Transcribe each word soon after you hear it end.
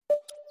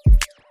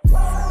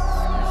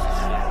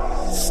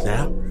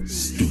Snap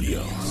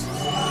Studios.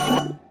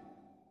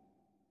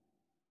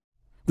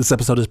 This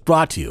episode is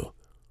brought to you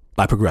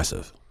by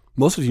Progressive.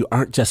 Most of you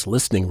aren't just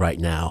listening right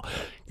now.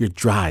 You're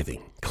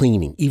driving,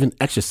 cleaning, even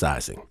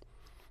exercising.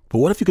 But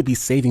what if you could be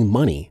saving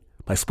money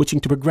by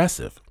switching to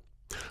Progressive?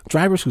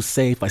 Drivers who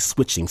save by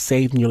switching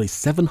save nearly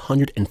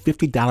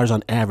 $750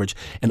 on average,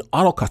 and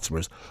auto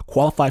customers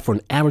qualify for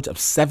an average of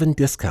 7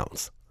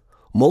 discounts.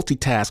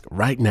 Multitask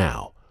right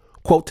now.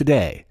 Quote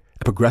today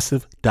at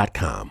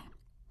Progressive.com.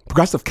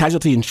 Progressive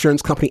Casualty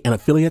Insurance Company and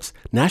Affiliates,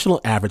 national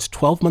average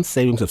 12-month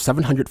savings of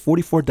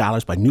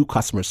 $744 by new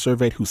customers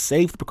surveyed who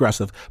saved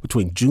Progressive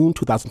between June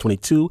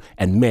 2022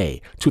 and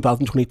May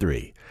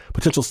 2023.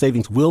 Potential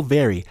savings will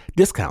vary.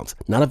 Discounts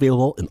not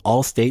available in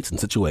all states and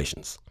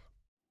situations.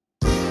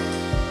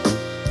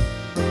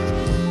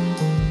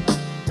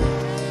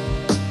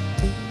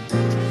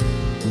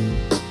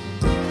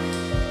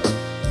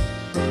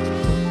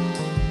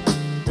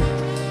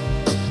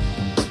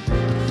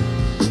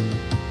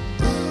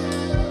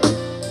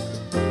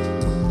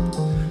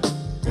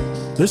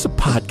 There's a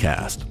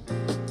podcast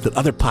that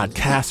other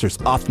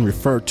podcasters often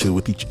refer to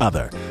with each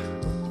other,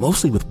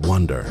 mostly with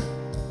wonder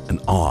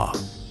and awe.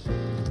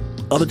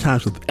 Other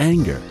times with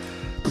anger,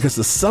 because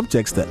the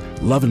subjects that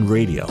Love and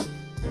Radio,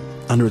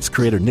 under its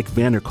creator Nick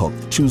Vanderkolk,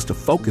 choose to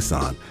focus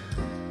on,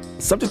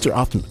 subjects are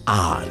often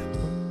odd,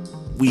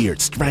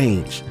 weird,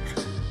 strange.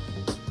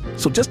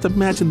 So just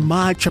imagine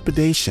my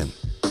trepidation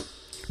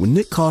when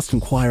Nick calls to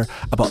inquire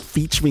about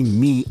featuring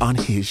me on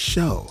his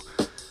show.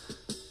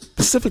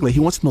 Specifically, he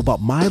wants to know about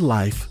my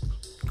life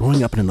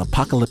growing up in an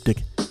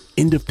apocalyptic,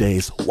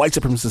 end-of-days, white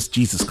supremacist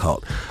Jesus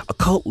cult, a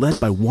cult led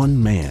by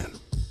one man,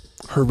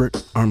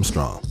 Herbert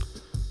Armstrong,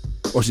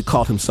 or as he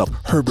called himself,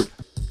 Herbert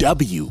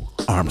W.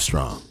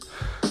 Armstrong.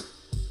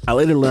 I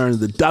later learned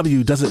the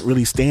W doesn't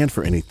really stand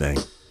for anything.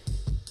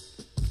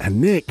 And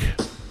Nick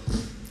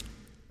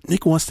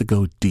wants to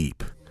go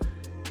deep.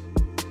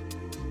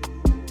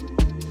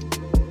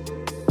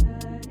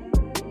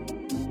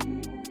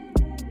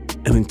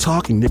 And in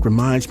talking, Nick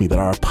reminds me that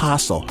our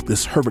apostle,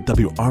 this Herbert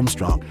W.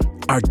 Armstrong,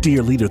 our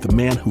dear leader, the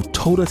man who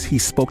told us he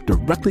spoke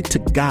directly to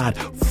God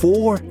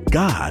for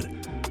God.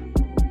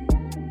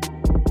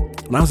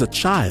 When I was a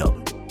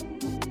child,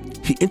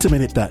 he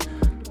intimated that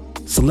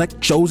select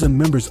chosen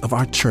members of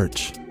our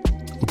church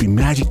would be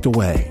magicked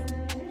away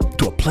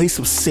to a place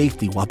of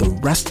safety while the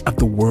rest of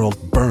the world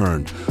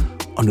burned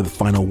under the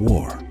final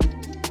war.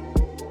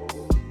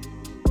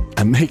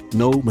 And make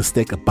no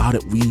mistake about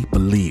it, we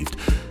believed.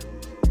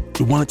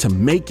 We wanted to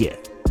make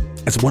it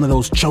as one of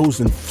those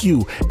chosen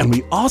few, and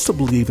we also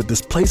believed that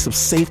this place of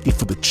safety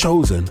for the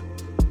chosen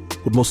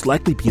would most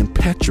likely be in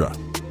Petra,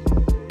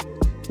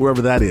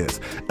 wherever that is.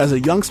 As a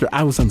youngster,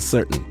 I was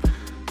uncertain.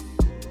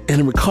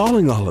 And in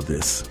recalling all of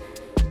this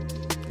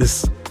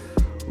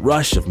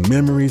rush of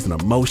memories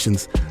and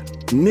emotions,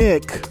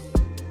 Nick,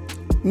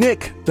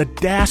 the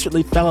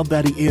dastardly fellow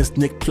that he is,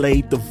 Nick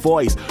played the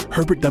voice,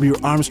 Herbert W.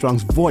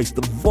 Armstrong's voice,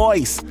 the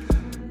voice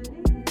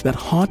that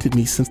haunted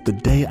me since the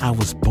day I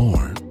was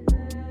born.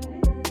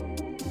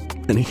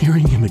 And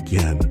hearing him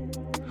again,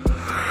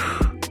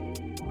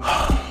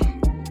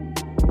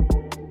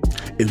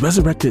 it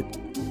resurrected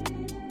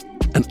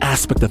an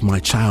aspect of my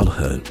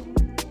childhood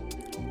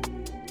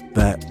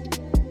that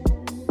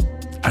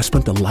I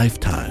spent a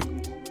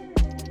lifetime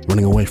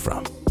running away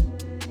from.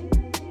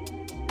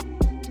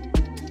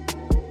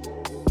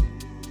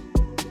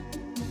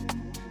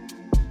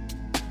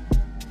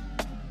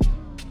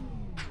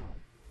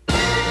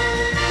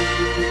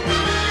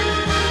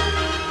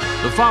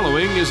 The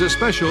following is a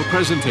special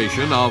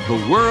presentation of The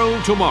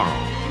World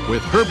Tomorrow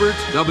with Herbert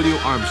W.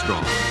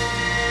 Armstrong.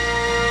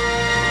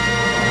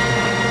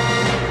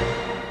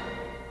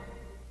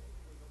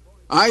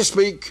 I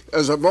speak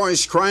as a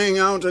voice crying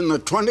out in the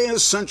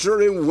 20th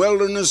century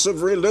wilderness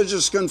of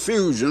religious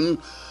confusion,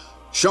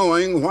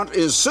 showing what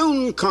is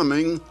soon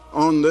coming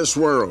on this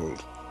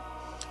world.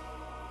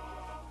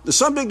 The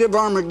subject of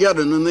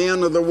Armageddon and the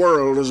end of the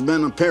world has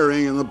been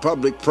appearing in the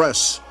public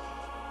press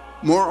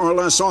more or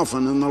less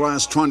often in the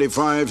last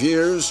 25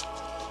 years.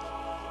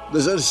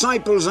 The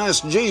disciples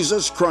asked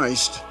Jesus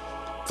Christ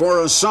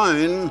for a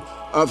sign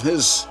of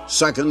his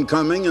second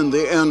coming and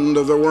the end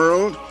of the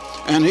world,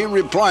 and he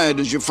replied,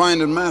 as you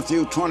find in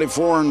Matthew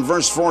 24 and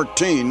verse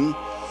 14,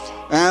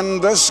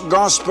 "And this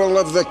gospel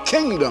of the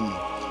kingdom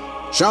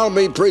shall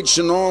be preached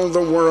in all the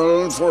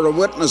world for a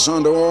witness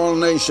unto all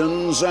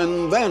nations,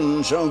 and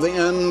then shall the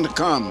end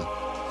come."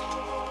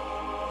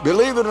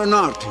 Believe it or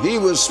not, he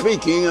was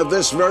speaking of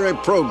this very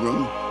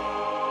program.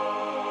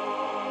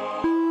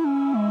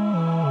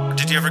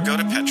 Did you ever go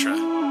to Petra?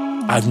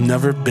 I've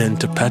never been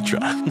to Petra.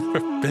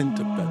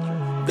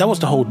 That was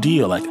the whole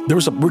deal. Like,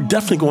 we're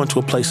definitely going to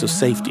a place of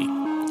safety.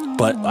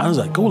 But I was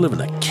like, go live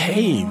in a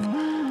cave.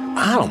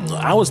 I don't know.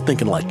 I was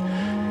thinking like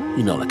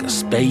a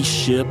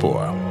spaceship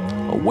or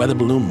a weather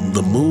balloon,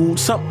 the moon,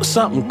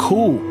 something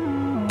cool.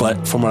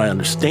 But from what I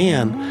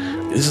understand,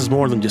 this is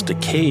more than just a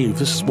cave.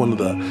 This is one of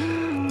the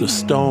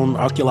stone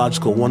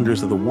archaeological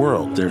wonders of the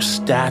world. There's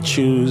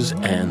statues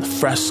and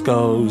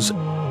frescoes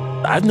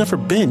I've never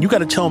been. You got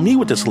to tell me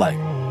what it's like.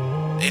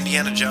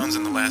 Indiana Jones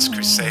and the Last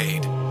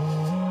Crusade,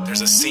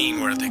 there's a scene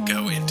where they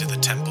go into the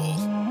temple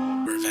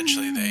where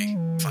eventually they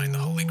find the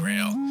Holy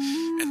Grail.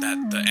 And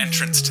that the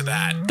entrance to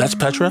that's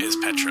Petra? Is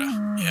Petra,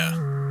 yeah.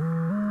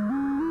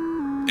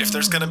 If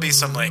there's gonna be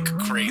some, like,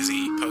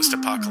 crazy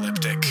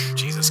post-apocalyptic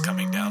Jesus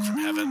coming down from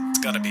heaven, it's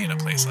gotta be in a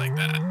place like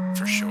that,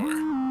 for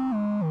sure.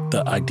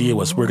 The idea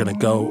was we're going to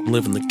go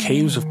live in the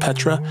caves of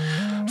Petra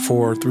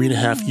for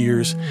 3.5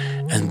 years,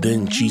 and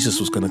then Jesus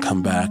was going to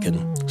come back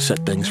and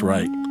set things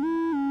right.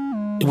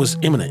 It was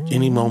imminent.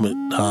 Any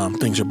moment,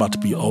 things are about to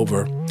be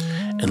over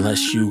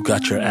unless you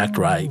got your act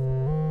right.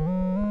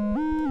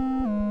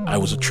 I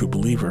was a true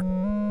believer.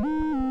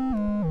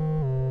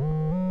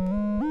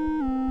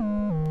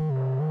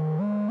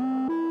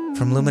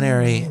 From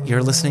Luminary,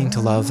 you're listening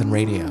to Love and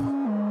Radio.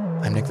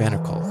 I'm Nick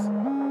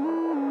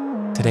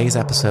Vanderkolk. Today's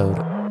episode,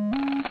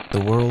 The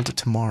World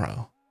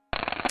Tomorrow,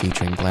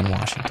 featuring Glenn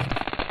Washington.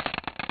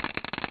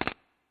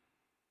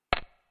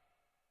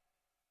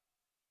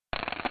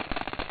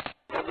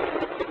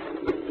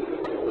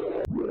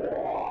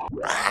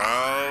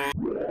 How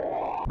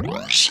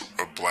does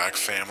a black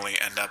family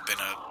end up in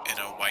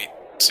a white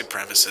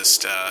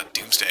supremacist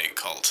doomsday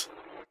cult?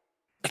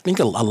 I think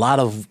a lot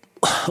of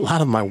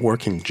my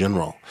work in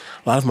general,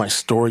 a lot of my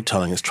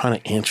storytelling is trying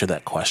to answer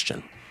that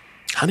question.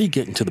 How do you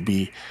get into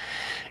be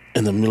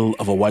in the middle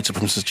of a white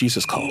supremacist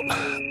Jesus cult?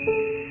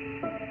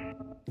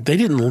 They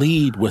didn't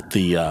lead with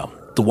the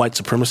white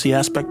supremacy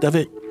aspect of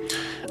it.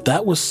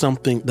 That was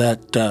something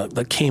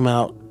that came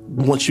out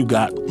once you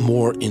got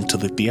more into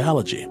the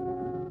theology.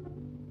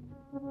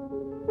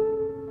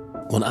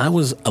 When I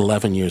was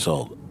 11 years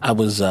old, I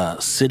was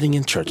sitting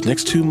in church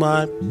next to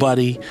my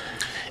buddy,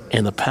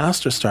 and the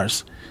pastor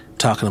starts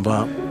talking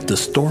about the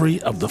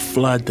story of the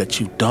flood that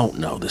you don't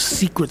know, the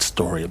secret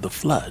story of the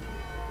flood.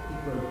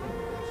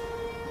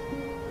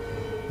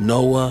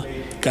 Noah,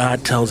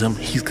 God tells him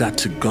he's got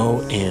to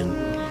go and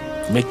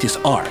make this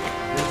ark.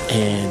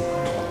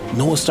 And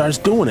Noah starts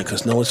doing it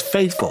because Noah's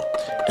faithful.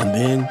 And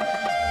then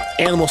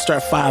animals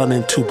start filing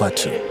in 2 by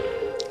 2.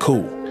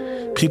 Cool.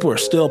 People are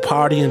still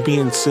partying,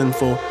 being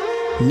sinful.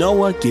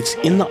 Noah gets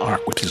in the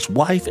ark with his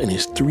wife and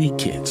his 3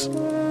 kids.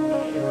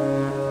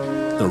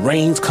 The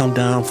rains come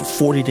down for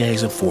 40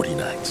 days and 40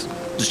 nights.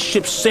 The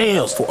ship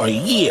sails for a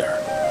year.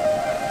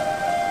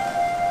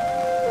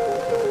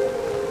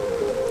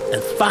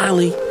 And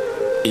finally,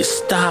 it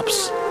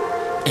stops,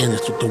 and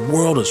the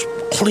world is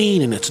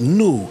clean and it's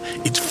new.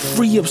 It's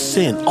free of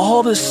sin.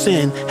 All this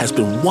sin has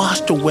been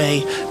washed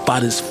away by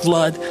this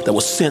flood that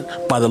was sent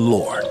by the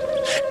Lord.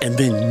 And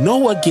then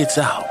Noah gets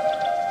out,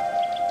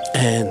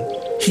 and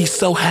he's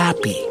so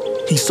happy.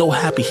 He's so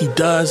happy. He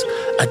does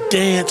a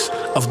dance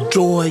of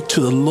joy to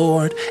the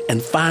Lord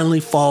and finally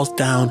falls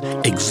down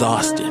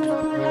exhausted.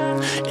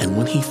 And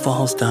when he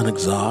falls down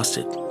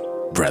exhausted,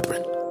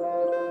 brethren,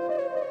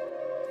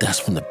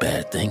 that's when the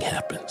bad thing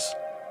happens.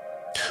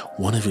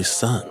 One of his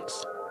sons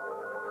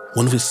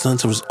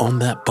who was on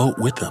that boat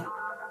with him,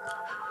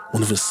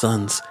 one of his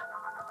sons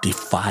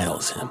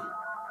defiles him,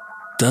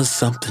 does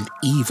something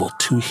evil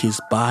to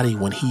his body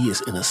when he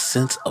is in a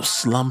sense of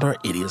slumber.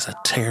 It is a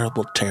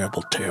terrible,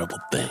 terrible, terrible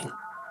thing.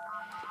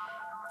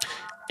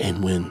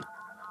 And when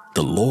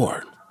the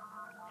Lord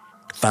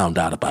found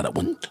out about it,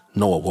 when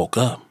Noah woke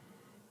up,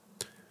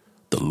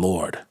 the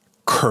Lord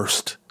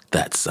cursed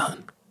that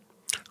son,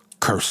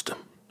 cursed him.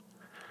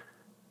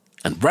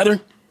 And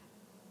brethren,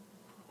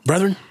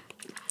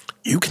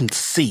 you can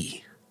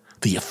see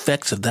the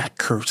effects of that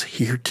curse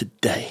here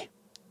today,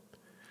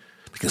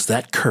 because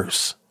that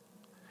curse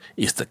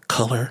is the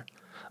color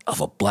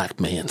of a black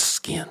man's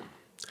skin,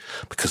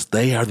 because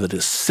they are the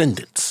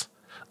descendants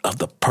of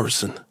the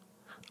person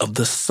of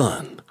the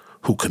son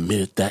who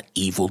committed that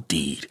evil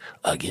deed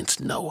against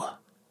Noah.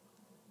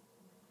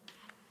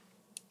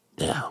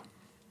 Yeah,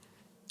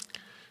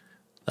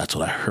 that's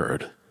what I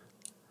heard.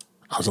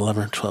 I was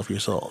 11 or 12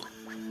 years old.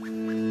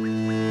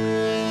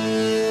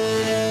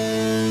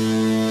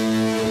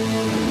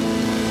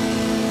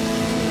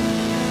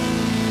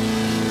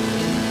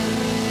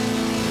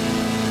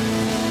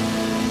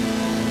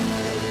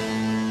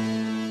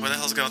 What the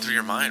hell's going through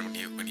your mind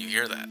when you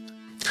hear that?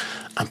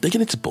 I'm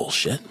thinking it's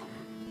bullshit,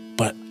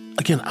 but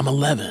again, I'm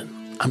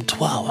 11. I'm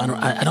 12.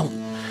 I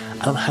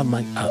don't have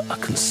a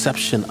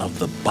conception of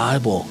the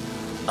Bible.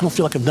 I don't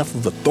feel like enough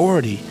of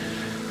authority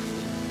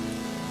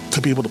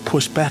to be able to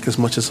push back as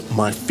much as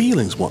my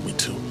feelings want me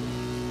to.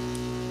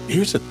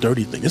 Here's the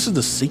dirty thing. This is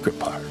the secret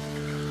part.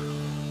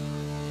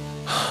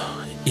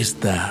 Is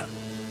that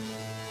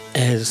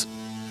as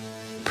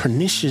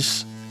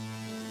pernicious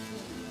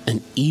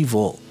and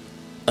evil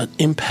an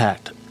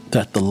impact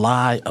that the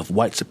lie of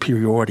white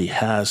superiority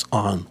has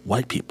on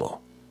white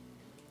people,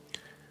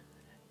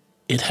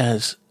 it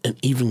has an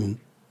even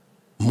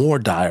more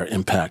dire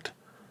impact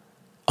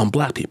on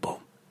black people,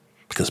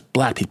 because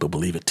black people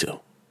believe it too.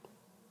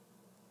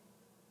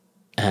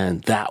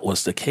 And that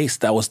was the case.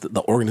 That was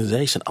the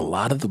organization. A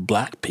lot of the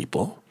black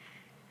people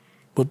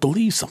would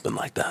believe something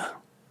like that.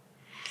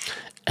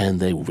 And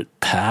they would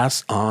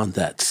pass on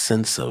that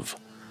sense of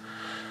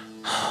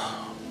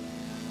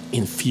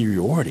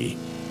inferiority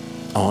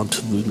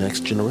onto the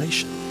next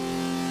generation.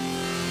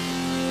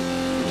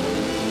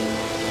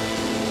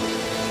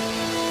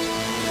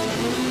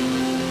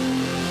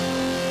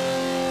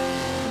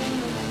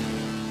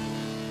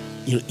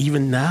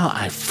 Even now,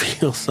 I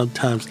feel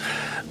sometimes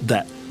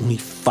that me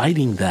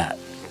fighting that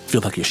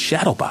feels like you're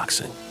shadow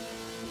boxing.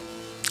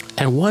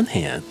 On one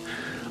hand,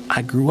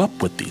 I grew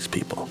up with these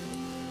people.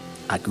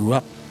 I grew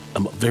up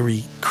in a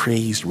very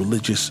crazed,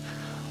 religious,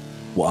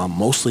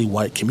 mostly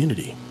white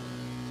community.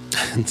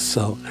 And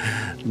so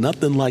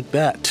nothing like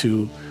that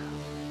to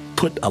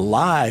put a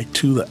lie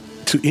to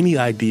any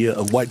idea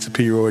of white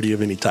superiority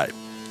of any type.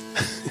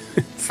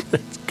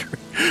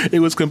 It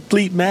was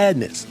complete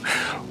madness.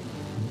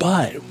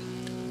 But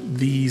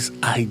these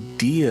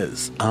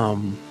ideas,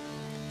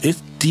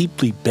 it's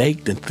deeply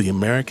baked into the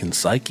American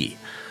psyche.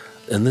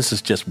 And this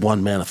is just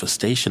one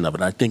manifestation of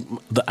it. I think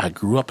that I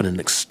grew up in an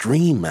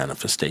extreme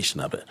manifestation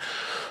of it.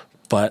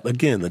 But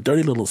again, the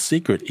dirty little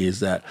secret is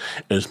that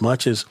as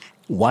much as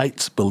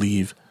whites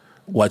believe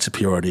white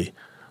superiority,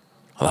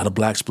 a lot of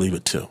blacks believe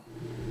it too.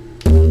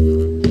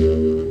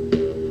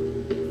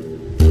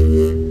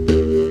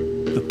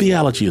 The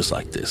theology is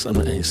like this. I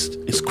mean,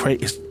 it's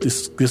crazy.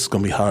 This is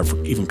going to be hard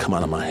for even come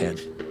out of my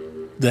head.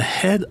 The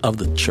head of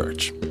the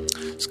church,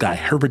 this guy,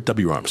 Herbert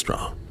W.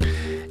 Armstrong,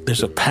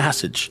 there's a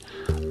passage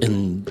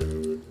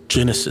in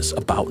Genesis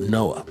about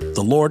Noah.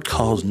 The Lord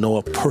calls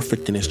Noah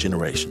perfect in his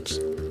generations.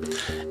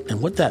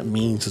 And what that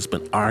means has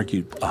been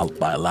argued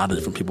by a lot of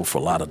different people for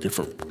a lot of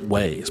different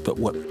ways. But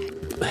what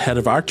the head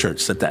of our church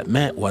said that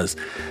meant was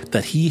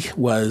that he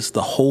was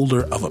the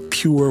holder of a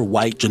pure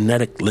white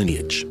genetic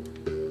lineage.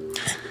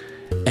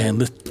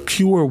 And this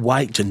pure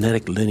white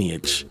genetic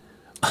lineage.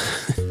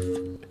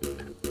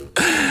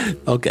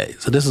 Okay,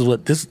 so this is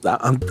what this.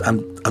 I'm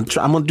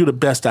gonna do the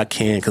best I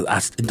can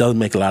because it doesn't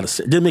make a lot of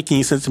sense. It didn't make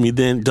any sense to me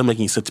then. It doesn't make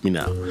any sense to me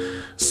now.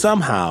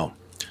 Somehow,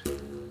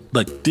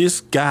 like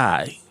this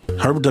guy,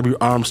 Herbert W.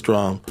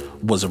 Armstrong,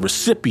 was a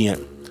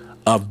recipient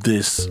of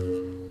this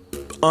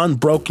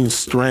unbroken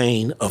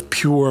strain of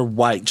pure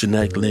white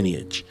genetic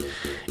lineage,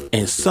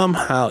 and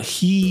somehow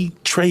he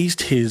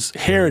traced his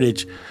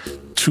heritage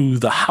to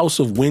the House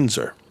of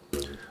Windsor,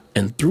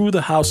 and through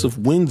the House of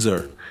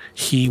Windsor,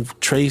 he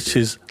traced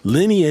his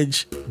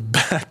lineage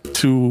back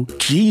to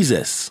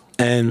Jesus.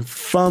 And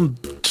from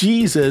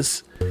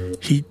Jesus,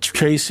 he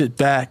traced it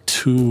back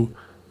to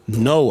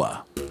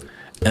Noah.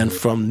 And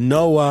from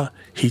Noah,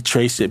 he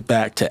traced it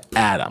back to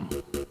Adam.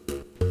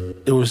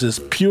 It was this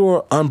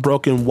pure,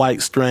 unbroken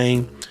white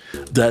strain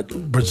that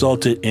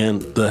resulted in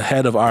the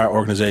head of our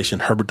organization,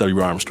 Herbert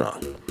W.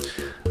 Armstrong.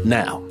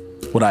 Now,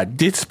 what I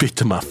did speak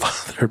to my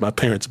father, my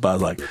parents about,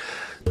 was like,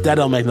 that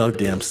don't make no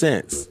damn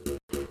sense.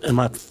 And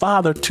my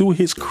father, to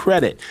his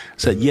credit,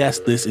 said, yes,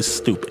 this is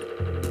stupid.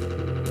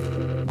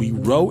 We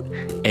wrote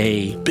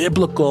a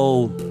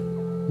biblical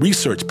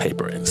research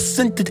paper and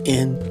sent it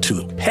in to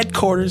the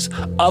headquarters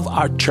of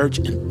our church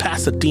in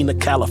Pasadena,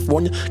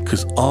 California,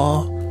 because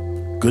all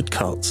good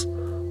cults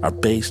are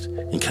based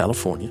in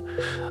California.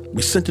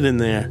 We sent it in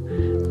there.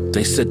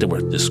 They said there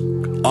were this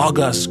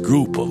august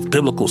group of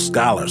biblical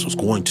scholars was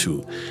going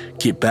to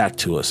get back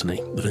to us, and they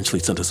eventually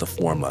sent us a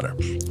form letter.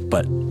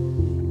 But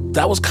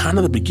that was kind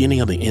of the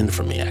beginning of the end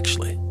for me,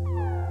 actually.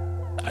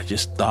 I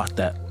just thought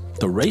that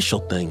the racial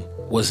thing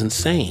was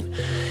insane.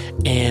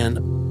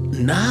 And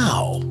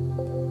now,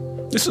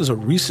 this is a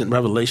recent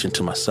revelation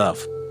to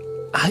myself.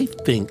 I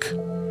think,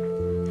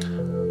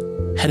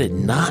 had it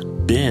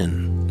not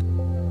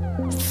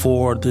been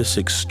for this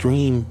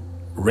extreme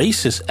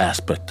racist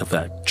aspect of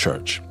that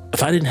church,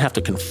 if I didn't have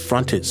to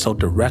confront it so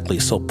directly,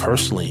 so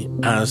personally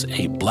as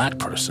a black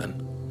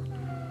person,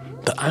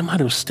 that I might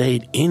have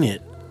stayed in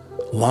it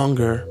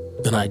longer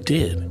than I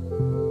did.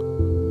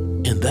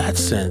 In that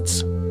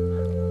sense,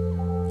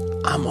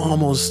 I'm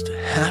almost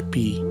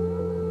happy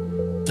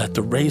that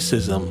the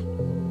racism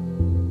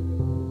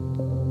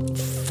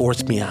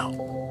forced me out.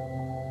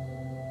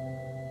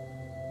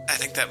 I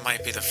think that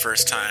might be the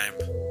first time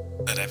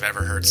that I've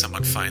ever heard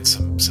someone find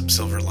some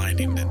silver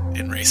lining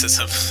in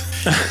racism.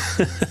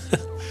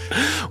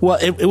 Well,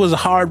 it was a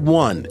hard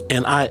one.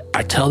 And I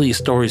tell these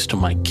stories to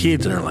my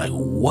kids and they're like,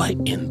 what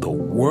in the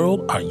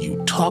world are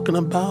you talking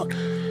about?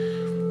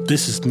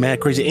 This is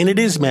mad crazy. And it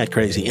is mad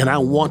crazy. And I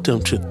want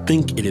them to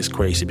think it is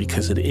crazy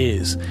because it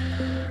is.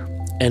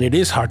 And it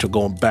is hard to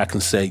go back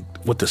and say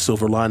what the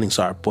silver linings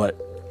are. But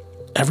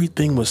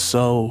everything was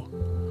so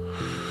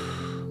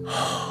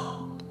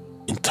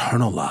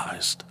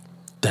internalized.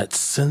 That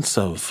sense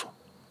of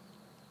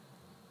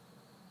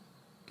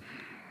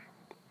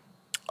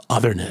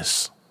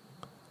otherness,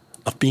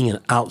 of being an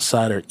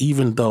outsider,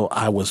 even though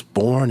I was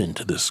born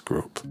into this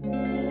group.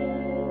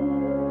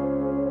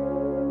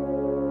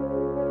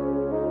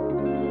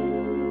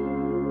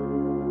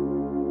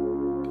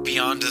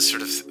 Beyond the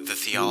sort of the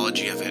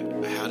theology of it,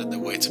 how did the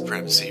white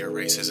supremacy or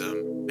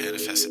racism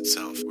manifest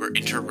itself? Were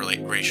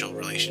interracial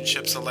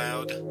relationships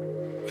allowed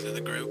within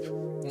the group?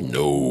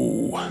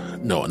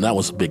 No, and that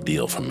was a big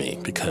deal for me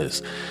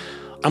because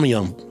I'm a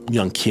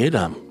young kid.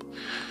 I'm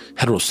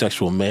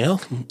heterosexual male,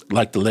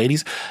 like the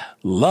ladies.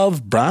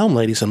 Love brown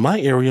ladies in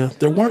my area.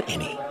 There weren't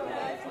any.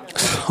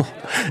 So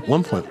at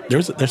one point,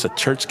 there's a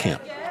church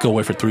camp. Go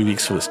away for 3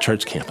 weeks for this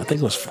church camp. I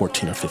think it was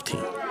 14 or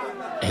 15.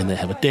 And they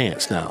have a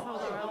dance. Now,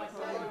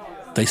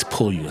 they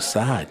pull you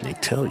aside and they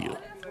tell you,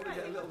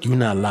 you're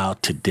not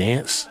allowed to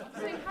dance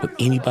with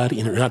anybody,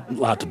 and you're not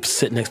allowed to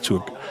sit next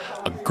to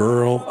a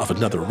girl of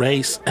another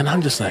race. And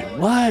I'm just like,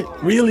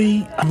 what?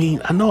 Really? I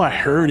mean, I know I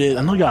heard it.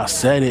 I know y'all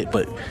said it,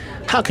 but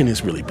how can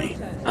this really be?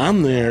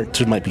 I'm there.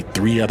 There might be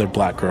 3 other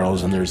black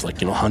girls, and there's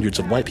hundreds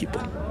of white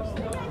people.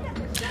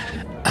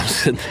 I'm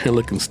sitting there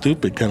looking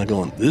stupid, kind of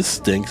going, this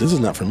stinks. This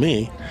is not for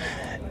me.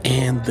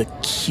 And the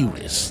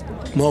cutest,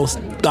 most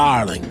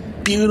darling,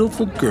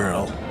 beautiful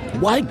girl,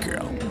 white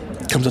girl,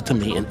 comes up to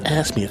me and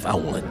asks me if I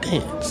want to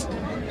dance.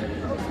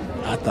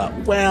 I thought,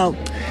 well,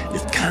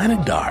 it's kind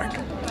of dark,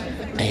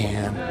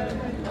 and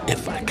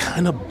if I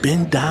kind of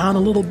bend down a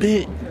little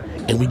bit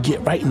and we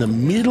get right in the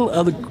middle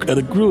of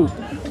the group,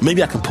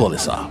 maybe I can pull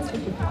this off,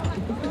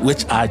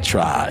 which I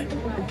try,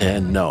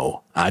 and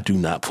no, I do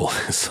not pull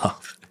this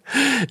off.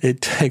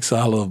 It takes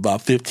all of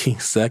about 15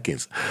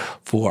 seconds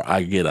before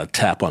I get a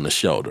tap on the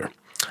shoulder,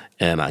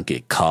 and I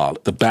get called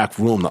to the back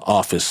room, the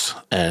office,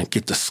 and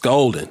get the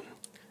scolding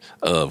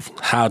of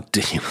how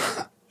deep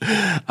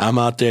I'm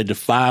out there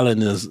defiling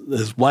this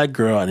white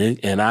girl,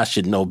 and I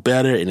should know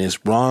better, and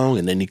it's wrong,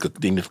 and then you could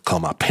call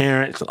my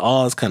parents and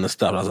all this kind of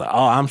stuff. I was like,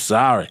 oh, I'm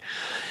sorry.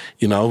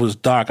 It was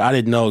dark. I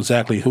didn't know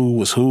exactly who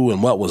was who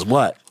and what was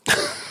what.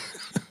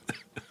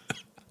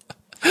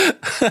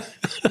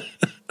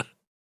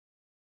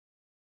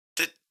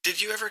 Did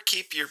you ever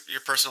keep your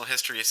personal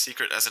history a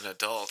secret as an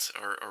adult,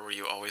 or were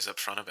you always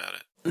upfront about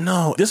it?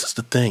 No, this is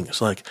the thing.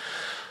 It's like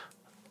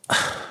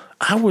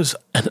I was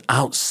an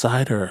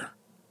outsider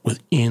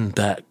within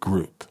that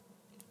group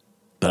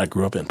that I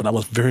grew up in, but I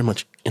was very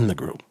much in the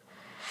group.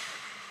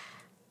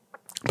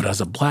 But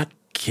as a black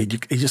kid, you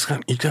just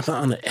got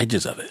on the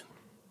edges of it.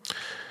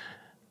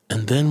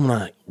 And then when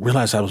I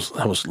realized I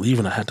was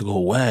leaving, I had to go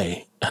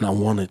away, and I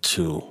wanted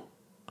to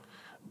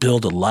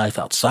build a life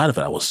outside of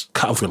it. I was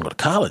going to go to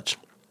college,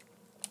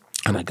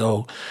 and I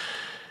go,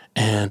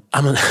 and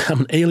I'm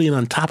an alien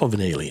on top of an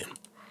alien.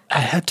 I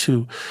had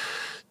to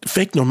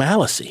fake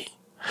normalcy.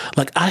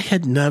 Like, I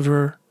had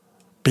never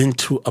been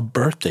to a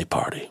birthday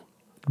party.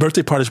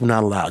 Birthday parties were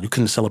not allowed. You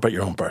couldn't celebrate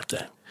your own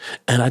birthday.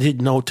 And I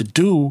didn't know what to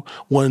do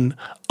when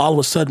all of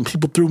a sudden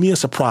people threw me a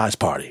surprise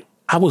party.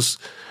 I was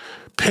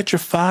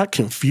petrified,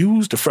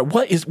 confused, afraid.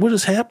 What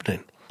is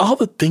happening? All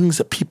the things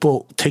that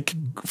people take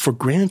for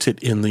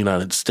granted in the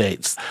United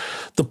States,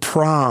 the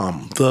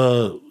prom,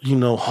 the,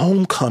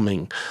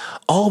 homecoming,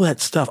 all that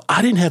stuff.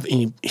 I didn't have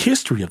any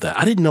history of that.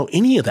 I didn't know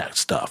any of that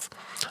stuff.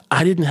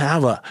 I didn't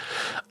have a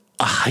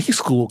high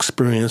school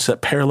experience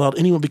that paralleled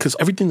anyone, because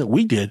everything that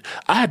we did,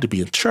 I had to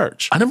be in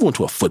church. I never went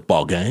to a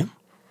football game.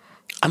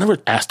 I never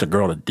asked a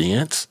girl to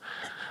dance.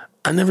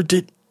 I never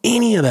did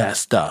any of that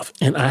stuff.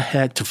 And I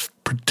had to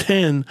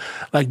pretend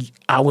like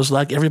I was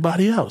like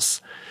everybody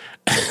else.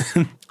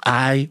 And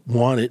I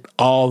wanted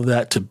all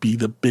that to be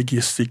the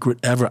biggest secret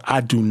ever.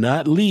 I do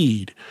not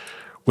lead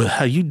with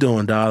 "how you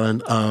doing,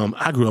 darling?"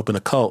 I grew up in a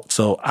cult,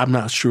 so I'm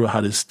not sure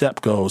how this step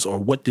goes or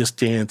what this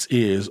dance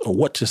is or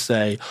what to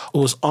say. It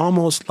was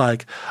almost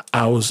like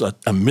I was a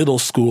middle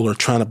schooler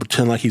trying to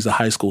pretend like he's a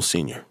high school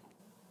senior.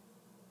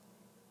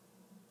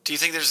 Do you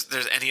think there's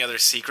any other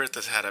secret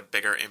that's had a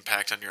bigger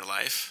impact on your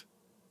life?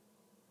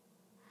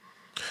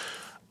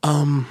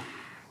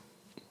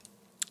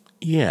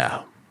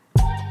 Yeah.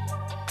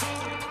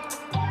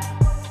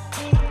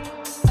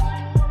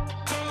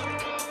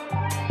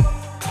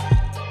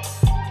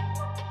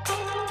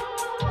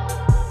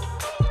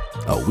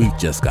 Oh, we've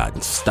just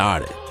gotten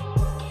started.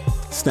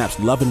 Snap's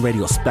Love and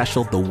Radio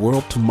special, The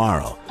World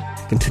Tomorrow,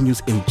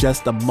 continues in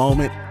just a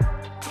moment.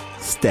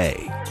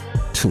 Stay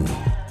tuned.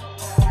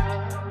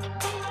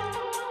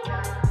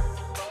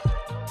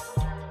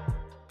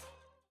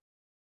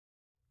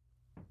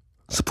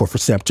 Support for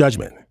Snap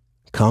Judgment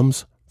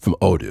comes from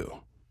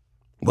Odoo.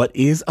 What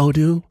is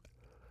Odoo?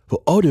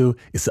 Well, Odoo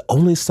is the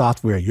only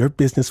software your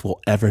business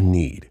will ever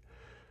need.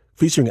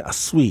 Featuring a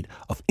suite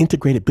of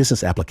integrated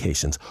business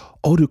applications,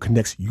 Odoo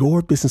connects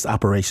your business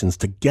operations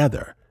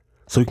together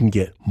so you can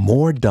get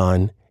more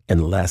done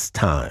in less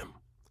time.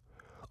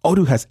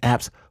 Odoo has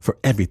apps for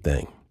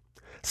everything: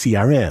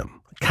 CRM,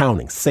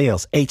 accounting,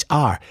 sales,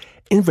 HR,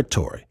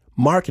 inventory,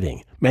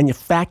 marketing,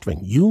 manufacturing,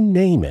 you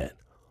name it.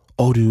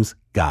 Odoo's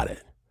got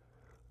it.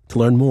 To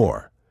learn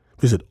more,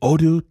 visit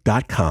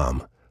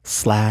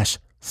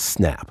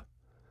odoo.com/snap.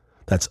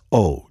 That's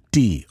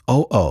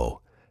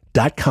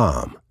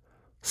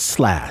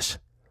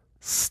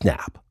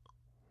odoo.com/snap.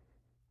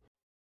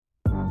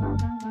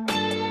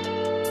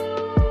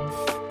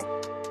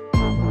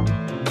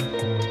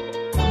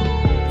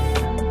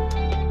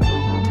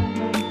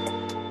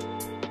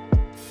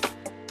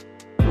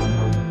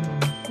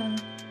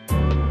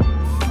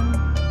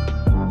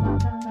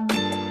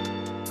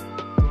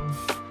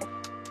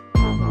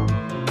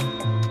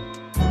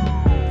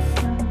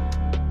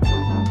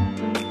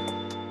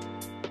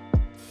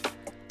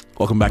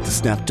 Welcome back to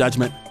Snap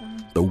Judgment,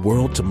 the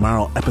World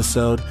Tomorrow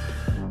episode.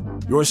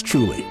 Yours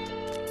truly,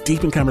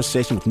 deep in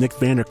conversation with Nick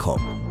Vanderkolk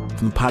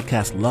from the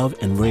podcast Love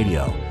and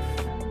Radio.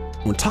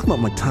 We're talking about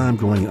my time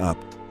growing up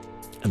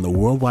in the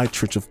Worldwide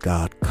Church of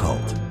God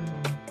cult.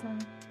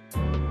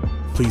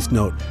 Please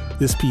note,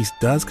 this piece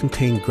does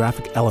contain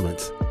graphic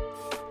elements.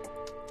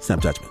 Snap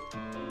Judgment.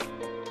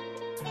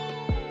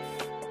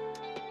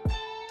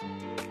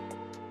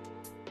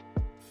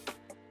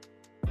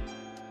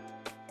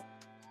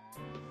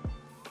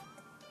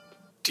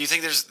 Do you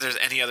think there's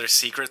any other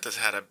secret that's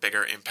had a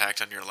bigger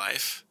impact on your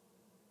life?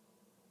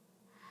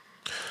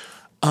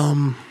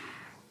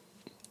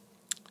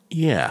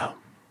 Yeah.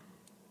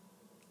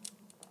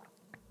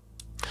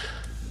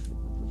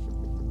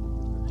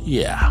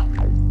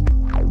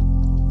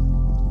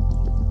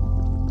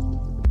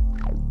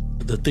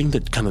 The thing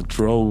that kind of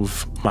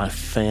drove my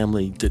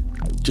family, that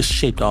just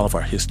shaped all of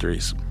our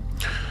histories.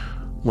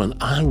 When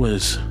I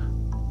was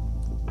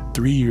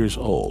 3 years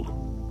old,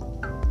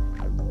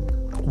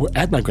 we're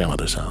at my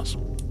grandmother's house.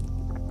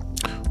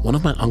 One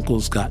of my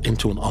uncles got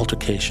into an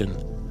altercation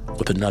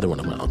with another one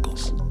of my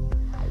uncles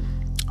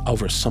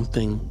over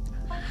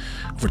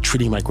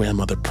treating my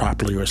grandmother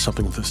properly or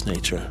something of this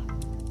nature.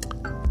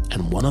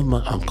 And one of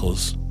my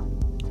uncles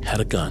had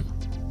a gun,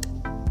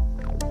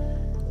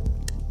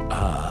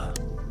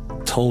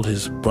 told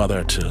his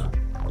brother to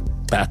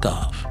back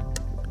off,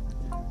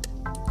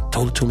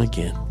 told it to him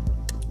again.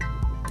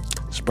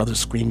 His brother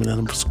screaming at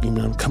him,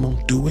 come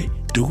on, do it,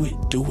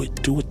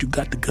 you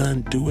got the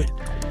gun, do it.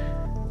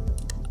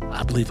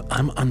 I believe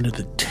I'm under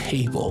the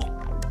table,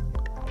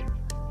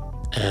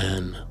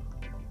 and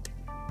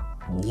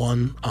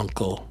one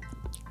uncle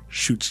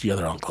shoots the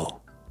other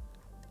uncle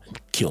and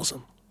kills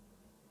him.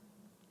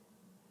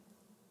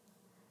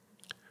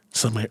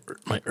 So my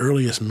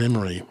earliest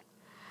memory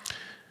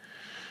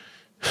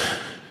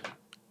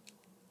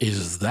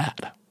is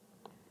that.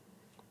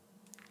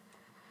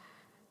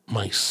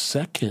 My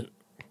second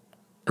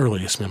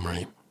earliest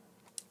memory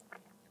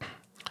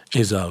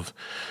is of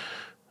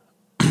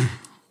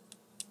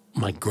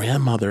my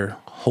grandmother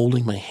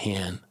holding my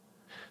hand,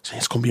 saying,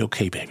 "It's going to be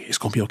okay, baby. It's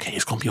going to be okay.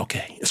 It's going to be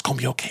okay. It's going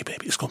to be okay,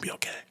 baby. It's going to be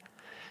okay."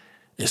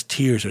 As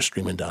tears are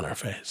streaming down her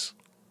face.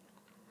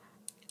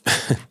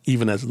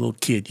 Even as a little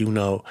kid, you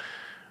know,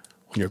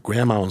 when your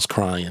grandma was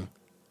crying,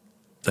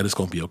 that it's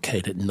going to be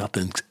okay, that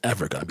nothing's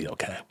ever going to be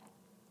okay.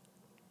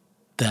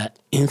 That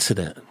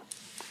incident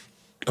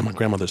in my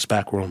grandmother's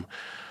back room,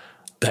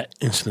 that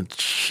incident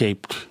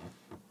shaped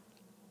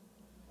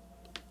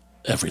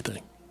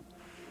everything.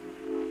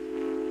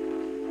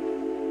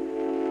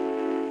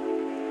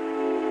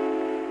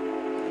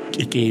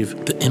 It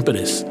gave the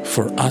impetus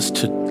for us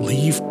to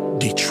leave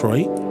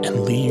Detroit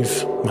and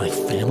leave my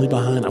family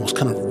behind. I was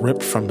kind of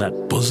ripped from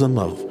that bosom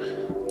of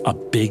a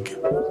big,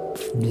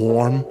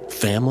 warm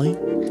family.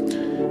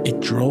 It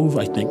drove,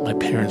 I think, my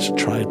parents to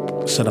try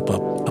to set up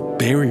a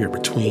barrier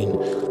between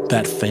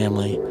that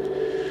family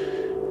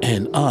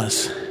and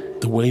us.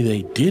 The way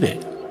they did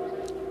it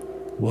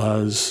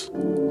was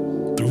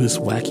through this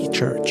wacky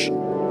church.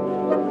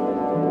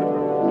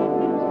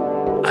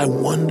 I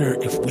wonder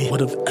if we would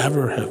have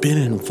ever have been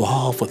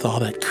involved with all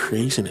that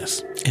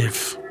craziness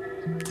if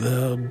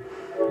the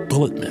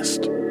bullet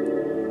missed.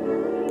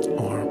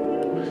 Or,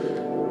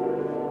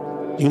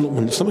 you know,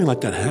 when something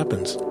like that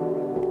happens,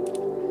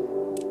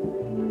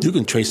 you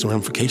can trace the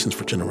ramifications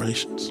for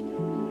generations.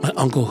 My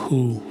uncle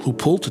who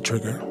pulled the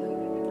trigger,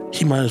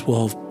 he might as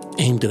well have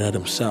aimed it at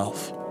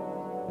himself,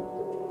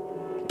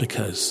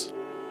 because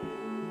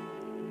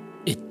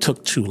it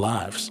took 2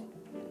 lives.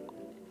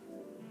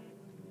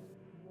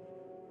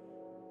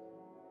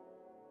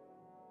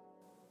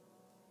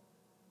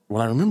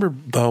 What I remember,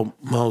 though,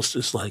 most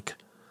is like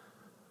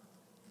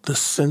the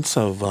sense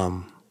of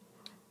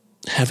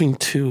having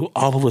to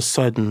all of a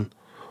sudden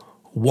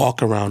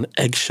walk around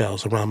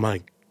eggshells around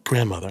my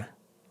grandmother.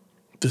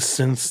 The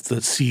sense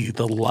to see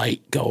the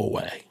light go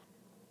away.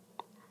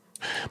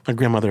 My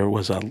grandmother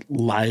was a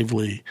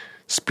lively,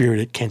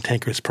 spirited,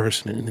 cantankerous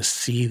person, and to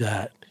see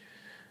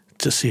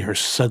her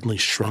suddenly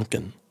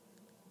shrunken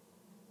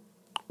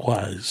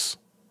was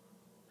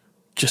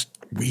just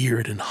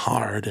weird and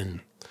hard.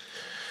 And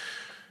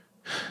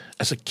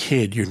as a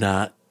kid, you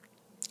don't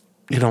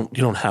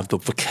have the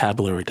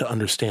vocabulary to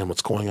understand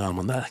what's going on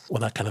when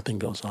that kind of thing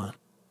goes on.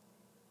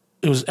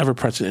 It was ever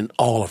present in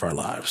all of our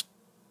lives.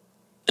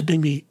 It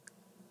made me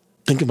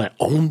think of my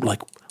own,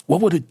 like,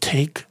 what would it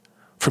take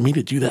for me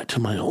to do that to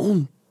my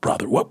own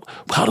brother?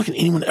 How can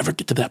anyone ever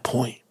get to that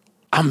point?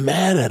 I'm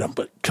mad at him,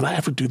 but can I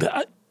ever do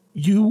that?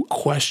 You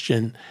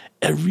question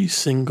every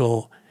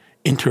single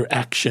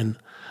interaction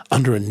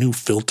under a new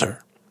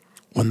filter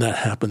when that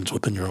happens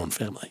within your own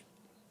family.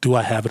 Do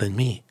I have it in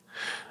me?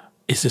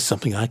 Is this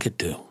something I could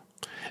do?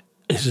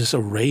 Is this a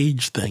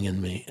rage thing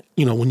in me?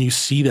 You know, when you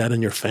see that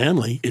in your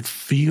family, it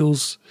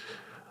feels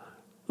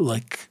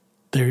like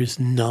there is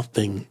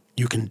nothing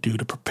you can do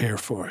to prepare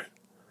for it.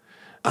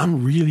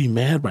 I'm really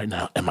mad right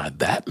now. Am I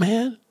that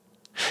mad?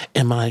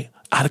 Am I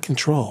out of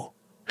control?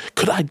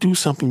 Could I do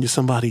something to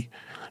somebody?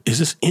 Is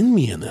this in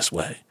me in this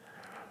way?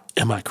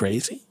 Am I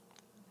crazy?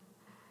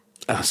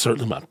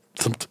 Certainly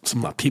some of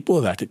my people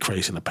have acted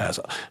crazy in the past.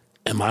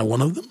 Am I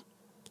one of them?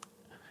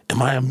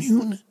 Am I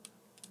immune?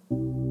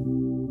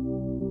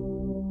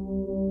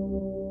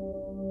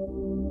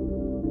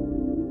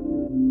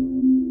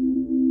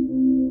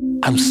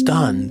 I'm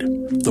stunned.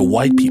 The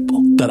white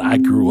people that I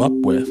grew up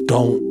with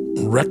don't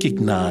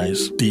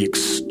recognize the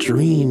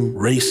extreme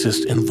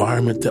racist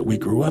environment that we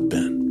grew up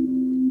in.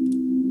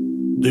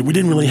 We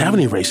didn't really have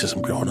any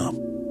racism growing up.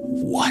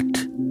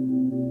 What?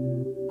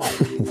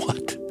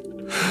 What?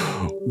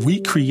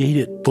 We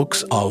created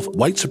books of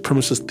white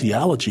supremacist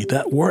theology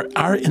that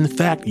are in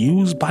fact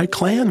used by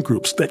Klan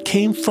groups that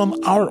came from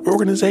our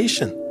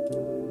organization.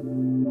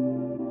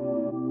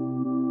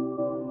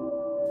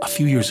 A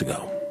few years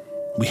ago,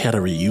 we had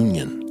a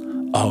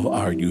reunion of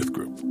our youth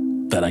group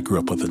that I grew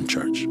up with in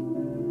church.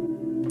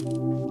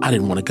 I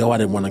didn't want to go.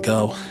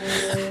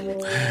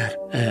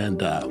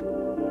 And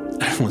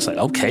everyone's like,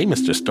 okay,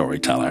 Mr.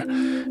 Storyteller,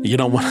 you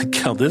don't want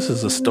to go. This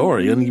is a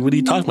story. And what are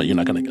you talking about? You're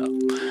not going to go.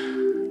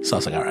 So I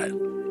was like, all right,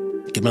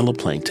 give me a little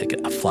plane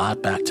ticket. I fly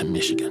back to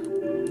Michigan,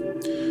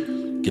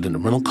 get in the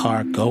rental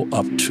car, go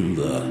up to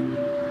the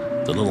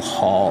little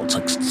hall. It's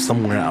like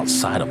somewhere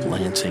outside of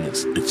Lansing.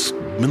 It's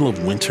middle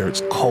of winter.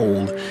 It's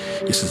cold.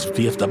 It's this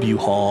VFW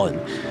hall.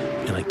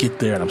 And I get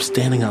there and I'm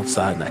standing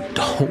outside and I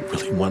don't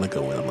really want to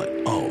go in. I'm like,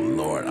 oh,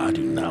 Lord, I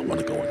do not want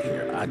to go in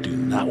here. I do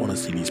not want to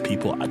see these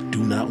people. I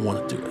do not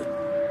want to do it.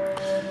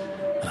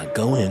 And I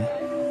go in.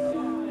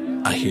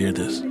 I hear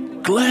this,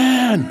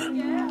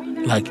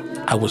 Glenn! Like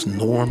I was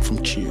Norm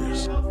from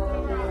Cheers.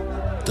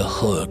 The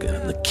hug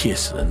and the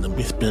kiss and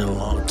it's been a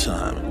long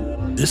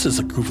time. This is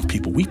a group of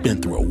people. We've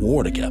been through a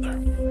war together.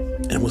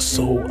 And it was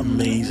so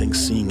amazing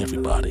seeing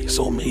everybody.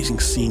 So amazing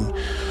seeing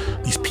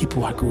these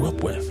people I grew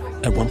up with.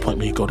 At one point,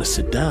 we go to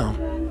sit down,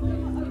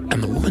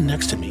 and the woman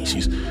next to me,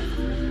 she's,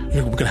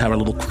 we're going to have our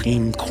little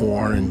cream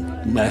corn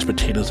and mashed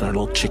potatoes and our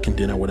little chicken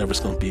dinner, whatever it's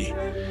going to be.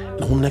 And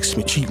the woman next to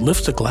me, she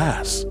lifts a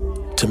glass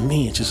to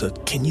me, and she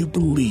said, can you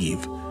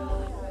believe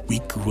we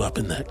grew up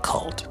in that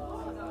cult?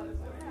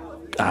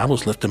 I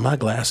was lifting my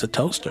glass of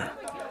toaster,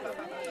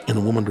 and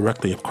the woman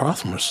directly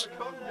across from us,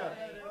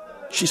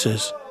 she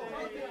says,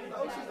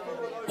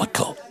 what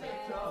cult?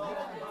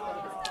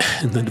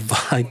 And the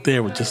vibe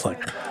there was just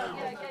like,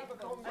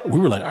 we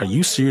were like, are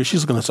you serious? She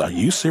was going to say, are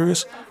you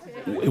serious?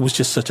 It was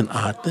just such an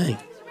odd thing.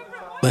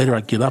 Later,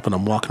 I get up and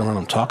I'm walking around,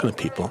 I'm talking to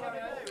people,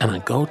 and I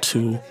go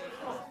to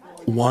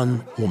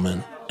one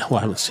woman who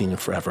I haven't seen in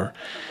forever,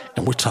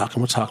 and we're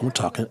talking.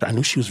 I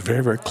knew she was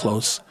very, very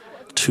close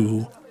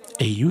to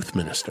a youth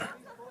minister.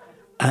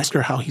 I asked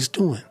her how he's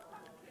doing.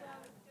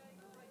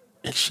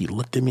 And she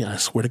looked at me, and I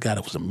swear to God,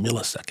 it was a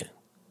millisecond.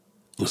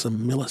 It was a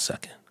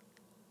millisecond.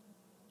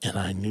 And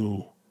I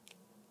knew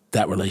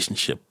that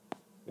relationship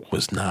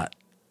was not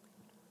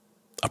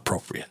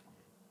appropriate.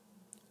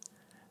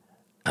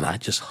 And I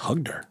just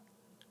hugged her.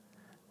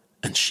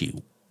 And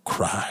she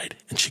cried,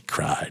 and she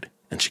cried,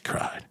 and she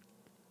cried.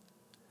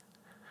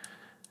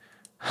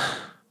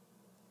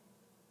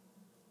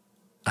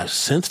 I've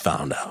since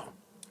found out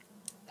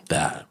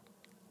that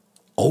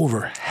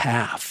over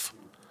half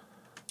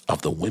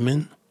of the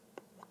women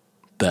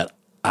that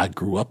I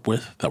grew up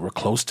with that were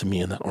close to me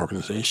in that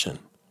organization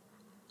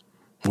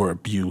were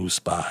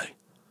abused by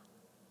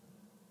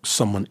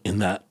someone in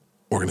that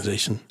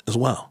organization as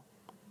well.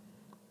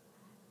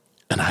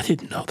 And I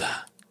didn't know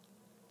that.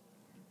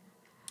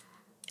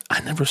 I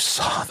never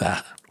saw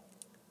that.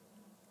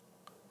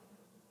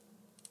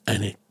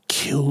 And it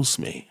kills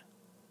me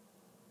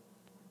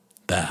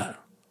that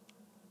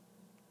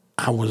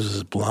I was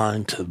as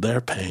blind to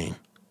their pain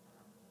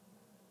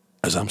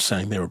as I'm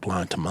saying they were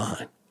blind to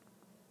mine.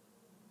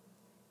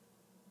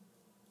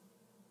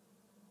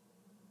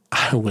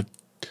 I would,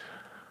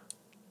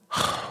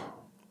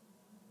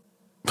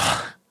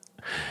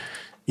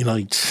 you're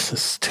just a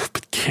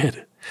stupid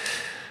kid,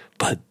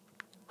 but.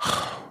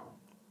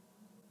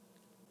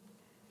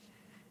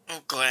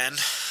 Oh, Glenn.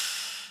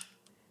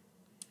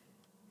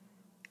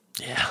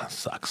 Yeah, it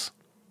sucks.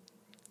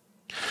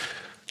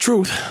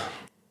 Truth.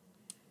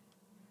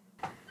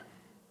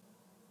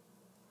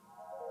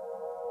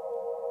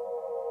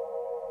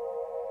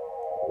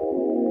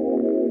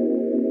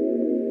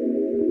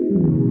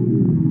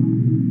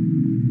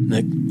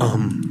 Nick,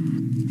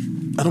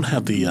 I don't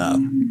have the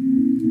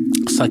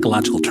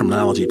psychological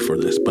terminology for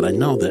this, but I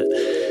know that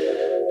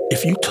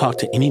if you talk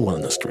to anyone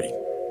on the street,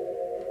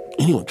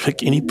 anyone,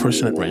 pick any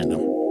person at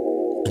random,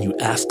 and you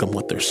ask them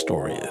what their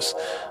story is,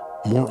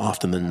 more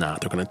often than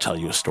not, they're going to tell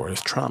you a story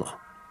of trauma.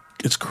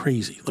 It's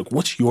crazy. Look,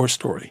 what's your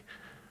story?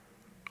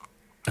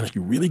 And if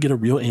you really get a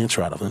real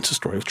answer out of them, it's a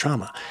story of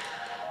trauma.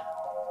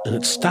 And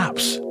it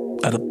stops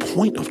at a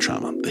point of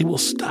trauma. They will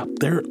stop.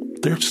 Their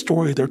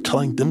story they're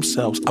telling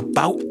themselves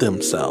about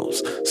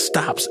themselves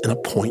stops in a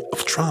point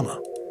of trauma.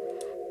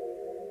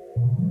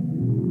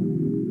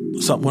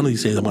 So one of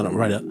these days I'm going to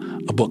write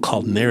a book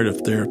called Narrative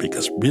Therapy,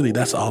 because really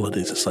that's all it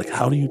is. It's like,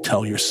 how do you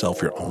tell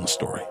yourself your own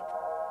story?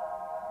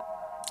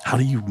 How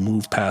do you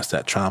move past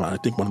that trauma? I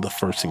think one of the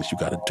first things you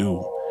got to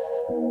do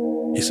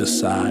is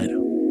decide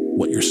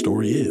what your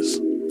story is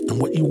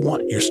and what you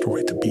want your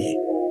story to be.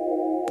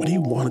 What do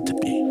you want it to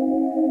be?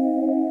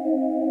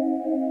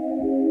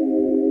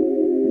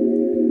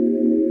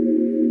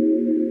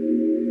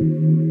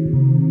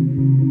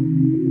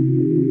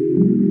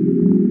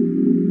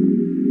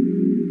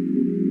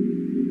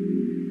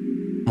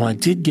 When I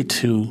did get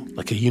to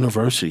like a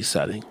university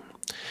setting,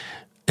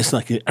 it's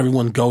like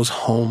everyone goes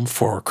home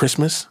for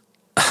Christmas.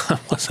 I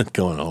wasn't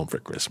going home for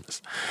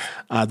Christmas.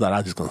 I thought I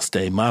was just going to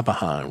stay my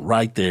behind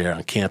right there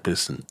on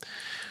campus and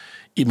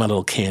eat my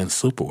little canned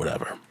soup or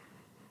whatever.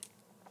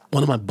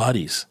 One of my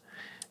buddies,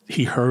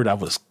 he heard I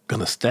was going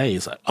to stay.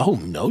 He's like, "Oh,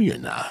 no, you're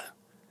not.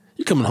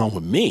 You're coming home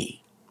with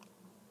me."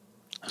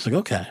 I was like,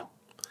 okay.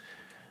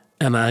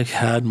 And I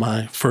had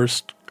my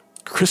first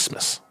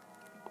Christmas.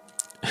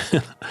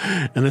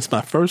 And it's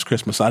my first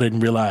Christmas. I didn't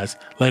realize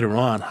later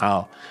on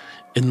how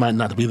it might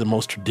not be the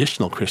most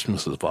traditional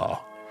Christmas of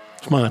all.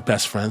 It's one of my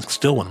best friends,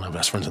 still one of my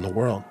best friends in the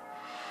world.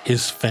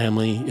 His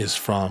family is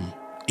from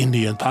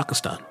India and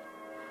Pakistan.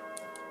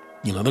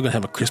 You know, they're going to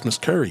have a Christmas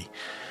curry.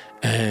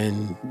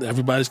 And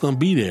everybody's going to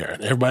be there.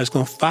 And everybody's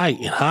going to fight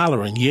and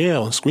holler and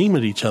yell and scream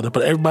at each other.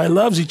 But everybody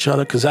loves each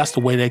other because that's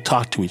the way they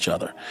talk to each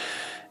other.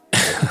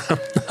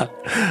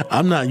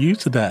 I'm not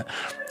used to that.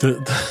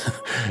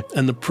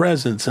 And the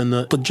presents and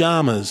the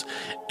pajamas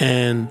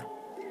and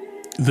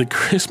the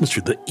Christmas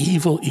tree, the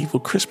evil, evil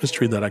Christmas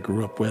tree that I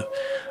grew up with,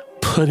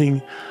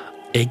 putting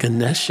a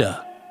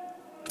Ganesha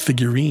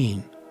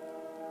figurine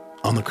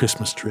on the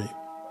Christmas tree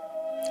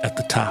at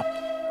the top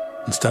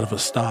instead of a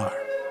star.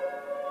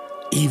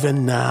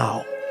 Even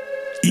now,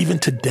 even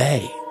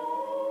today,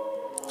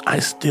 I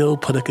still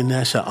put a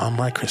Ganesha on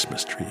my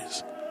Christmas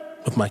trees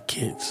with my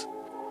kids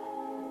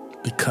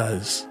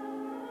because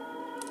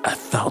I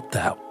felt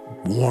that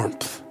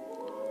warmth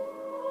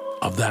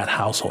of that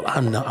household.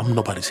 I'm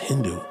nobody's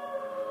Hindu,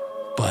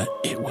 but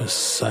it was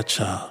such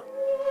a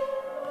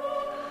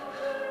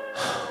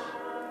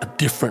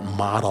different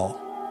model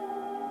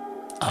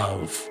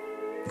of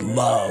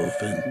love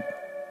and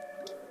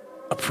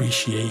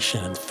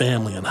appreciation and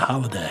family and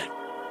holiday.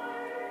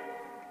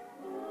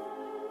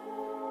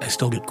 I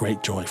still get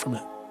great joy from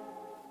it.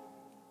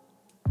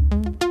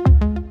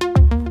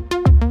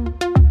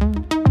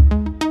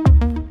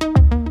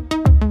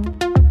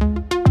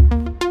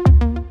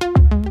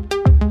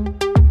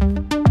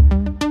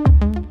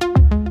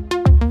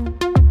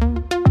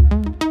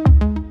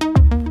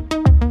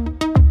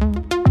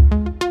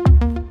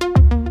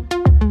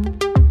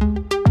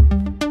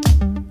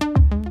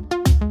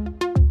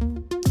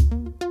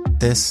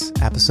 This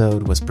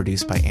episode was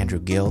produced by Andrew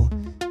Gill,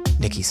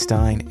 Nikki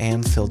Stein,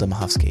 and Phil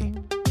Demahovsky.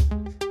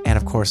 And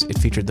of course, it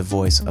featured the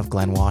voice of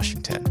Glenn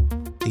Washington,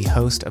 the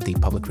host of the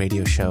public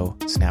radio show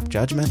Snap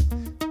Judgment,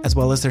 as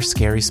well as their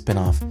scary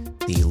spin-off,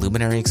 the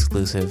Luminary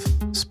exclusive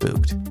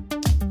Spooked.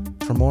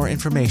 For more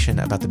information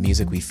about the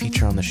music we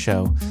feature on the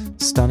show,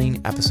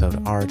 stunning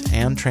episode art,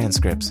 and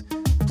transcripts,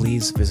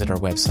 please visit our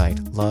website,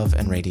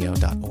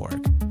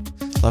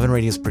 loveandradio.org. Love and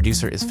Radio's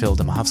producer is Phil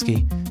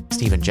Demahovsky.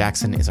 Stephen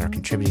Jackson is our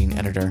contributing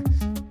editor.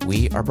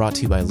 We are brought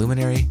to you by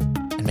Luminary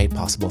and made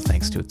possible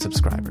thanks to its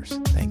subscribers.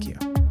 Thank you.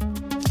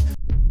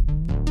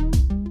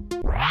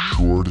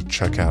 Sure to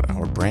check out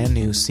our brand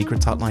new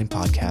Secrets Hotline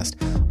podcast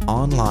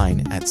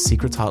online at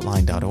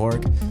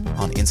secretshotline.org,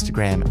 on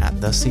Instagram at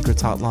The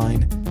Secrets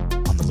Hotline,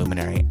 on the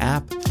Luminary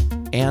app,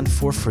 and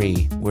for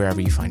free wherever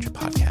you find your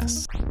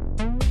podcasts.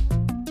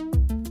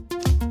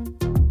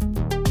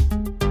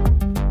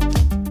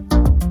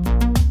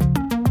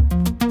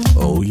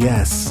 Oh,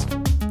 yes.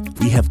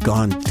 We have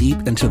gone deep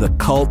into the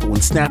cult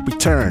when Snap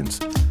returns.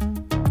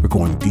 We're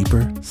going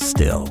deeper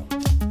still.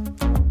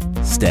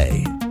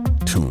 Stay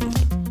tuned.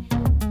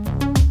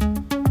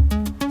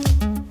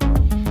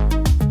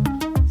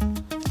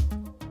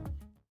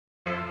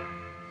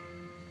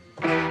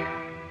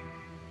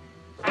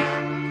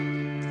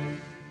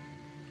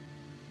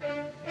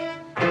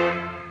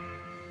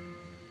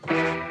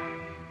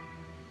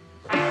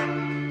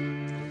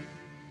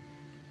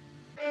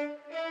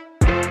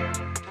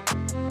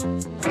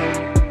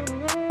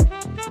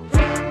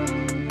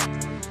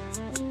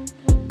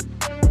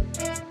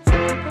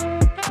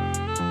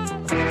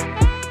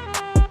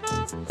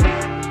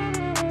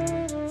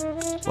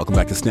 Welcome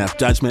back to Snap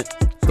Judgment,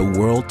 the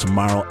World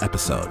Tomorrow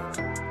episode.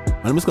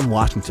 My name is Glenn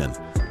Washington,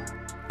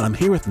 and I'm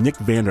here with Nick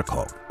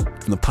Vanderkolk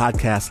from the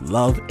podcast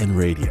Love and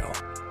Radio.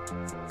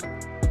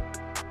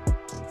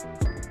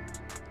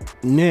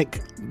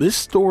 Nick, this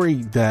story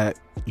that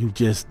you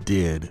just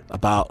did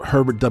about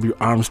Herbert W.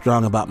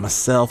 Armstrong, about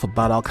myself,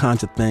 about all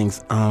kinds of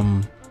things,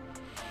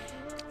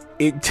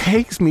 it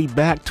takes me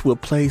back to a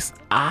place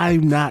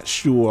I'm not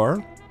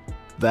sure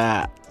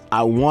that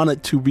I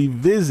wanted to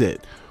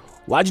revisit.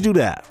 Why'd you do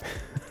that?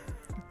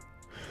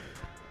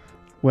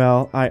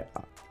 Well, I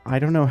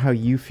don't know how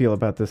you feel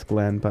about this,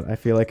 Glenn, but I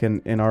feel like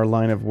in our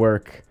line of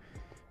work,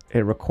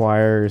 it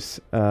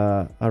requires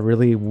a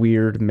really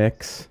weird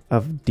mix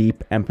of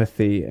deep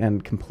empathy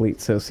and complete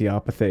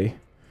sociopathy.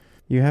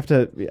 You have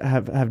to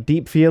have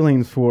deep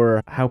feelings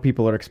for how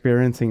people are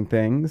experiencing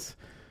things,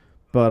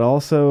 but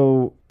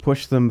also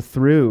push them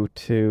through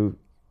to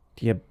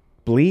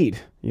bleed,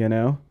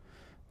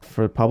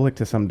 for the public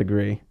to some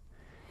degree.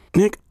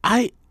 Nick,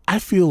 I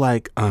feel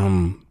like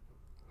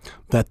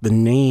that the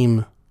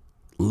name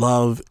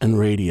Love and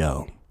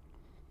Radio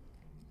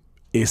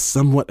is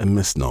somewhat a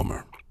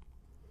misnomer,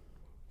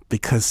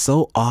 because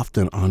so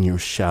often on your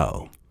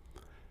show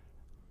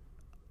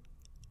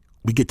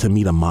we get to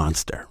meet a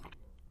monster.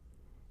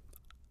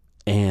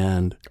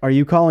 And are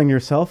you calling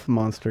yourself a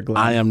monster, Glenn?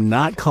 I am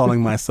not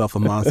calling myself a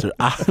monster.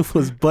 I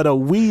was but a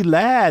wee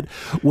lad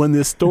when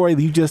this story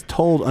that you just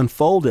told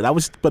unfolded. I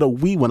was but a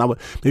wee when I would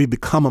maybe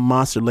become a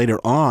monster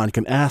later on. You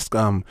can ask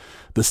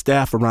the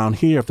staff around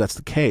here if that's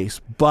the case.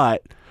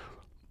 But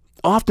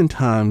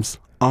oftentimes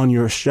on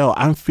your show,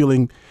 I'm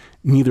feeling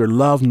neither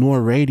love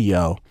nor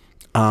radio.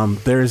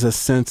 There's a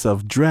sense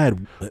of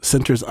dread that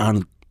centers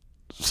on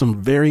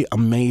some very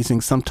amazing,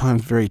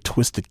 sometimes very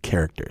twisted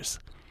characters.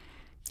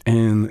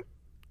 And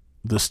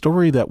the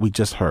story that we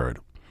just heard,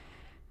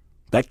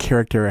 that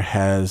character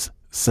has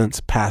since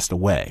passed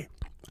away,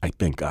 I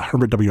think,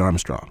 Herbert W.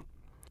 Armstrong.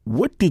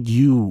 What did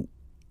you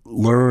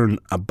learn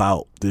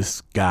about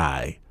this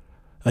guy?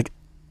 Like,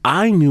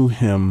 I knew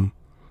him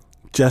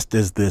just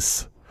as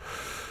this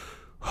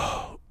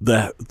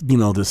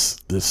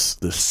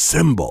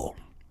symbol,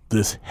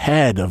 this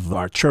head of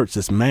our church,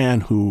 this man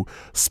who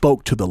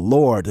spoke to the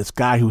Lord, this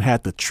guy who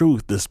had the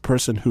truth, this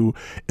person who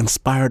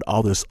inspired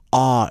all this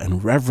awe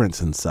and reverence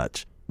and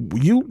such.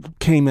 You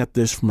came at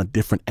this from a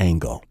different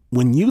angle.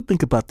 When you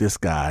think about this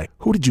guy,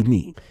 who did you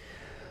meet?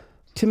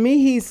 To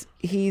me,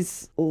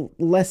 he's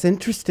less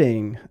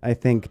interesting, I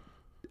think,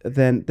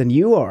 than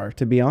you are,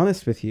 to be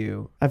honest with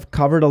you. I've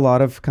covered a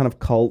lot of kind of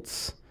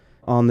cults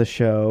on the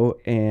show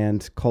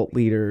and cult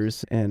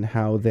leaders and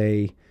how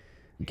they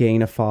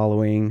gain a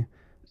following.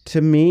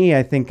 To me,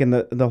 I think, and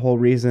the whole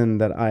reason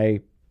that I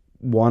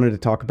wanted to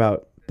talk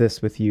about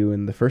this with you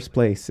in the first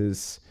place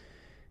is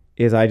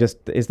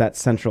that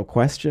central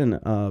question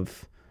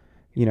of,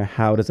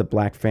 how does a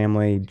black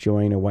family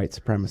join a white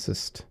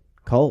supremacist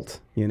cult,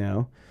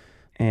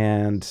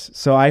 And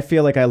so I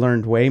feel like I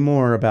learned way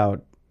more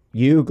about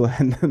you,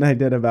 Glenn, than I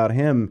did about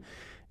him.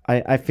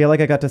 I feel like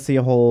I got to see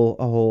a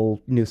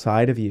whole new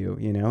side of you,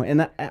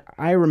 And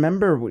I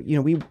remember,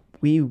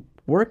 we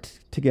worked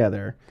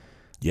together.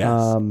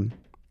 Yes.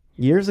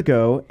 Years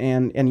ago,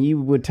 and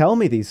you would tell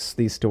me these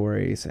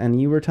stories,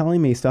 and you were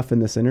telling me stuff in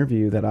this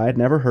interview that I had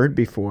never heard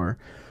before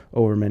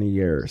over many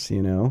years,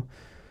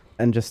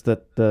 and just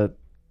the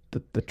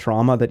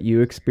trauma that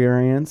you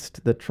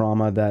experienced, the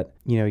trauma that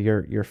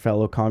your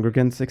fellow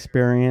congregants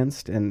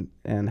experienced, and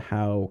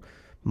how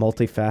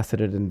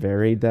multifaceted and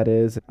varied that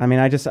is. I mean,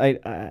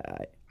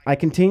 I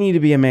continue to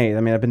be amazed.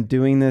 I mean, I've been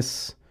doing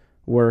this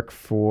work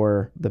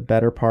for the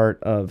better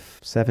part of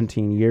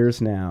 17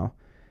 years now.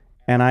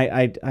 And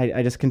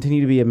I just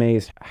continue to be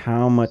amazed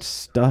how much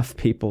stuff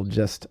people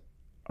just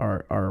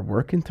are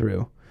working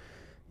through,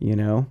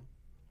 and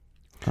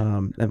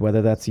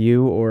whether that's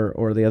you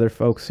or the other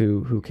folks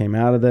who came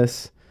out of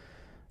this,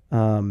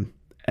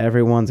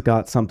 everyone's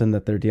got something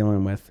that they're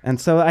dealing with.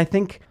 And so I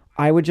think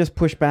I would just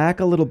push back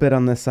a little bit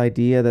on this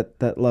idea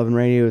that Love and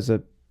Radio is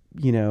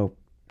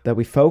that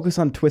we focus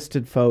on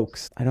twisted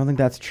folks. I don't think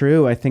that's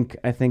true. I think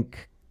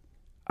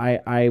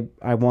I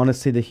want to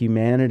see the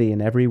humanity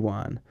in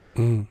everyone.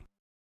 Mm.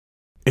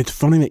 It's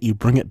funny that you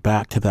bring it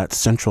back to that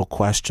central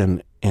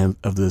question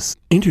of this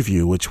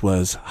interview, which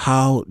was,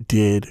 how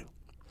did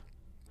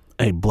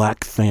a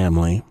black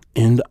family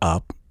end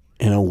up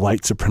in a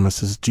white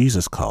supremacist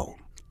Jesus cult?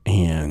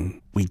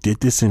 And we did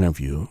this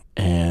interview,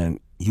 and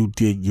you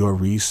did your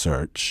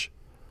research.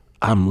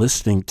 I'm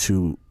listening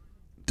to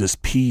this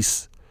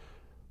piece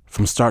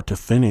from start to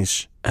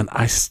finish, and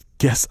I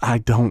guess I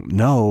don't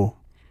know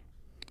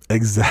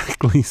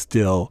exactly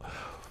still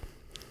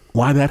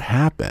why that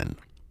happened.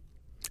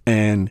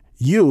 And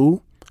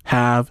you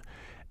have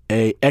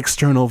an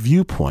external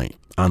viewpoint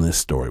on this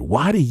story.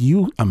 Why do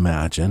you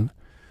imagine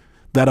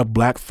that a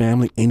black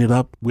family ended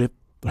up with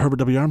the Herbert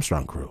W.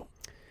 Armstrong crew?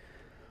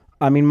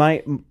 I mean,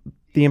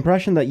 the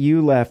impression that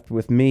you left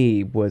with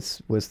me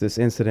was this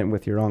incident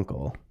with your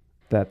uncle,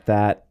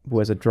 that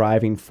was a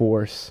driving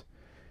force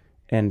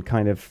and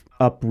kind of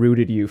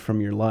uprooted you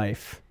from your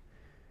life.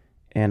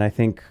 And I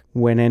think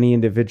when any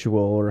individual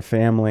or a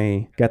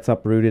family gets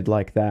uprooted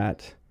like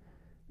that,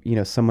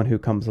 someone who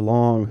comes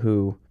along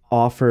who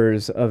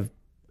offers a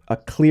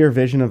clear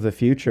vision of the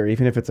future,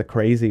 even if it's a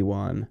crazy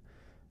one,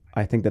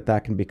 I think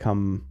that can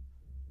become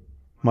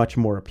much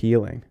more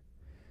appealing.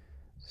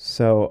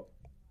 So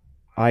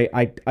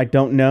I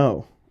don't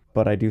know,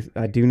 but I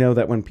do know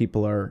that when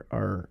people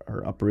are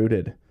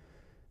uprooted,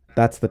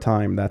 that's the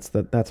time,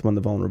 that's when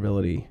the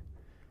vulnerability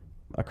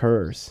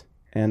occurs.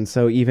 And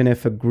so even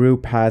if a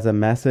group has a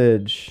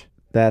message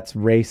that's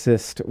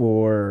racist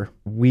or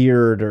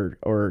weird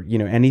or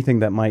anything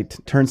that might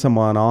turn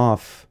someone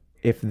off,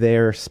 if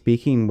they're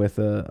speaking with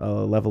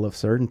a level of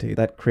certainty,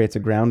 that creates a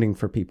grounding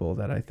for people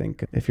that I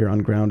think if you're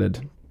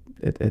ungrounded,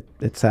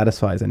 it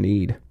satisfies a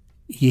need.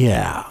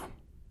 Yeah.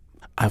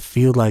 I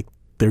feel like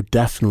there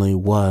definitely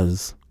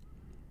was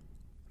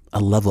a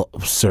level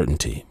of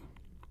certainty,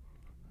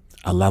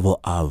 a level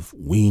of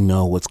we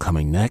know what's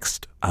coming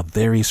next, a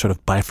very sort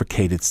of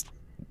bifurcated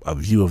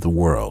view of the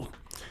world.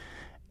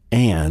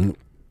 And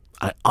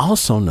I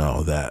also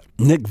know that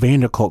Nick van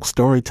der Kolk's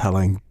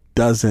storytelling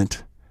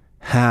doesn't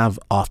have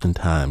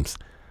oftentimes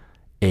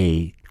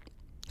a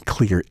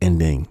clear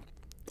ending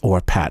or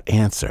a pat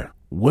answer.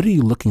 What are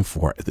you looking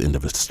for at the end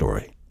of a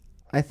story?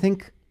 I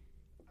think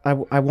I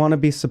want to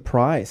be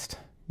surprised,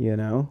 you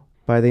know?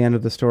 By the end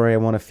of the story, I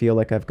want to feel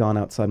like I've gone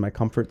outside my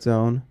comfort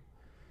zone.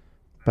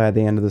 By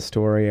the end of the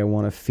story, I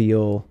want to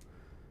feel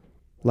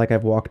like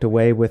I've walked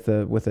away with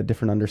a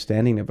different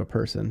understanding of a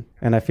person.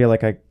 And I feel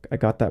like I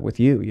got that with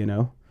you, you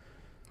know?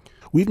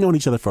 We've known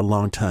each other for a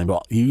long time.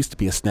 Well, you used to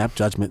be a Snap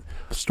Judgment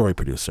story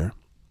producer.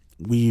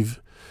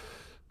 We've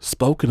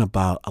spoken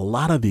about a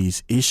lot of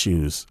these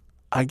issues.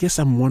 I guess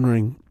I'm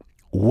wondering,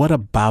 what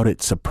about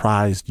it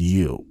surprised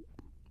you?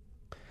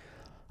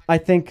 I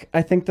think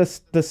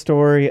the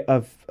story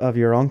of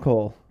your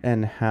uncle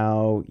and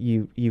how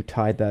you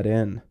tied that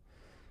in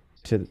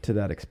to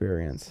that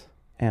experience.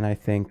 And I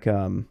think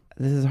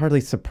this is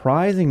hardly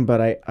surprising,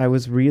 but I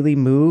was really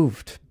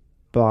moved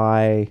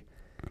by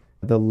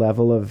the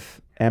level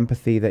of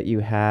empathy that you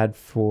had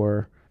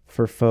for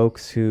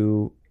folks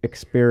who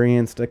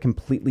experienced a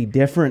completely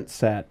different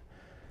set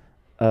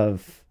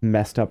of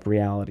messed up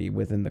reality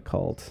within the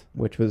cult,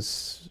 which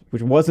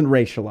wasn't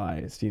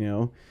racialized, you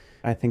know.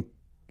 I think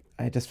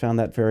I just found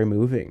that very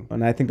moving.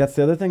 And I think that's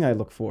the other thing I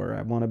look for.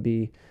 I want to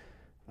be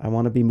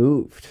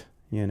moved,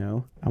 you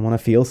know. I want to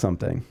feel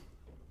something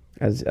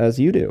as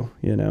you do,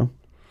 you know.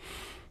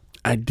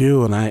 I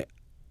do, and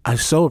I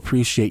so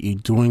appreciate you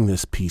doing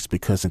this piece,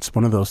 because it's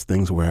one of those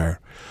things where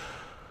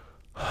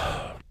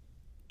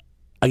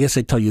I guess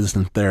they tell you this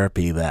in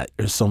therapy, that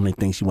there's so many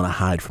things you want to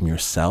hide from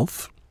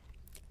yourself,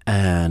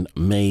 and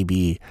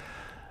maybe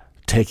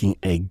taking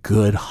a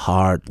good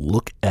hard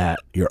look at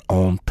your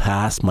own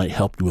past might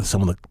help you with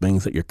some of the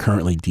things that you're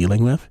currently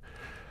dealing with.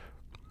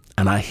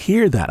 And I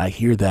hear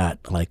that,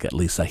 like, at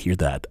least I hear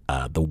that,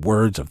 the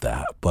words of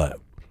that, but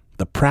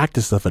the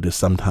practice of it is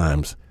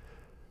sometimes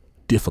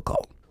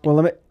difficult. Well,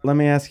 let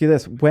me ask you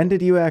this. When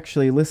did you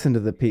actually listen to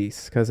the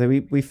piece? Because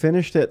we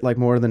finished it like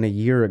more than a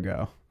year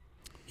ago.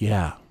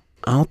 Yeah,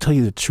 I'll tell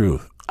you the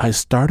truth. I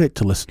started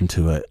to listen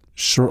to it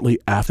shortly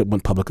after it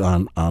went public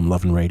on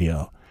Love and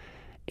Radio.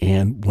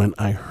 And when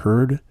I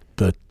heard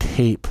the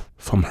tape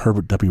from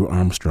Herbert W.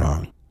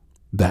 Armstrong,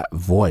 that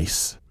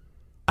voice,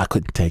 I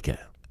couldn't take it,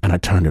 and I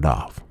turned it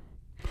off.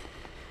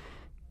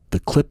 The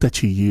clip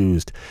that you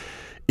used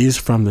is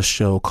from the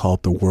show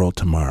called The World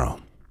Tomorrow.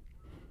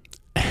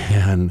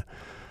 And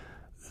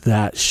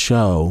that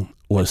show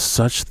was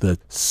such the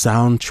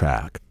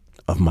soundtrack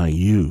of my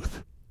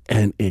youth.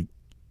 And it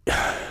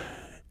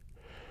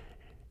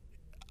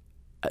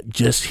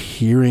just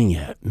hearing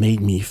it made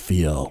me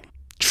feel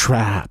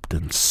trapped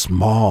and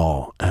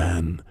small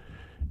and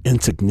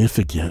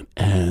insignificant,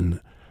 and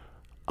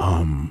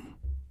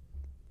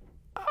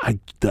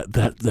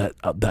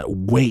that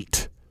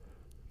weight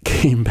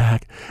came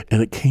back,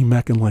 and it came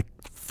back in like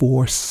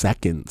 4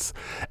 seconds,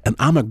 and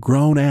I'm a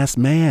grown-ass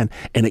man,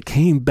 and it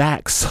came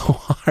back so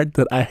hard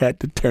that I had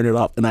to turn it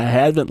off, and I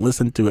haven't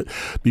listened to it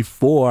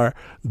before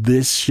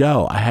this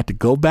show. I had to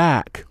go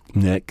back,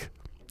 Nick,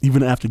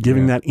 even after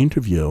giving that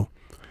interview,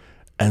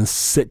 and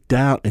sit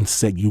down and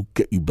say, you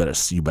better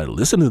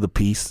listen to the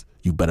piece,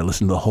 you better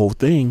listen to the whole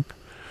thing,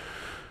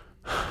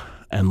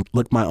 and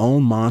look my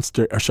own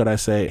monster, or should I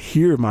say,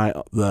 hear my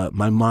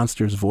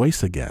monster's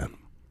voice again.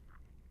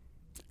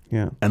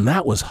 Yeah, and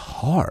that was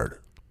hard.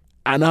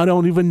 And I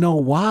don't even know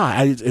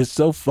why. It's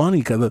so funny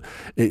because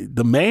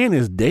the man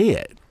is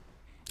dead.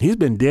 He's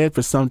been dead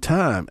for some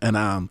time.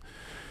 And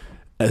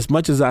as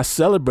much as I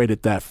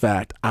celebrated that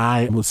fact,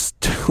 I was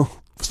still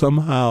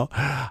somehow,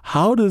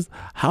 how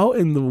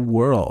in the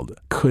world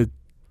could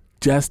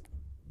just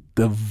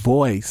the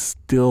voice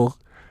still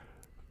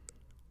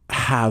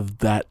have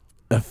that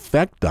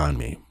effect on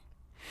me?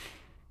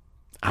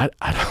 I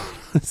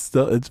don't,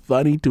 so it's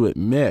funny to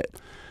admit.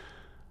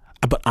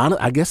 But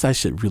I guess I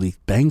should really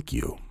thank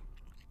you.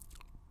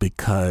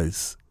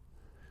 Because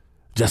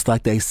just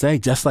like they say,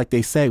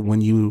 when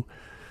you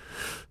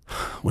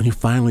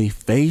finally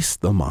face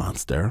the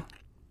monster,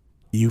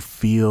 you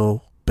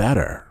feel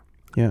better.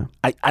 Yeah.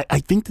 I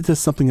think that there's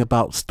something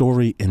about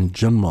story in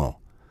general,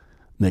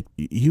 Nick.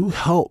 You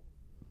help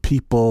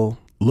people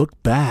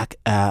look back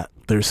at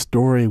their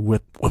story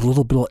with a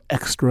little bit of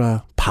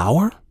extra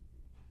power,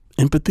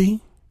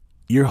 empathy.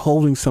 You're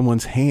holding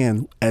someone's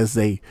hand as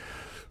they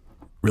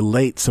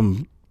relate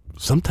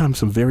sometimes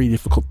some very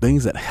difficult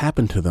things that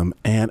happen to them.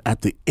 And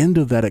at the end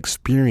of that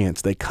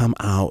experience, they come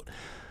out,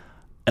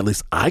 at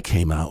least I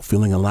came out,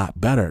 feeling a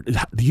lot better.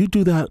 Do you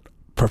do that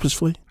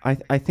purposefully? I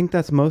think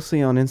that's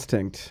mostly on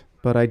instinct,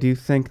 but I do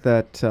think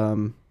that,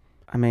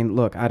 I mean,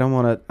 look, I don't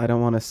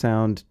want to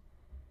sound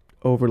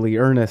overly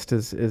earnest,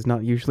 is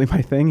not usually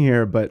my thing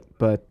here, but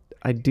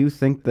I do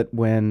think that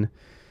when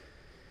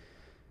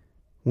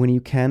you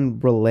can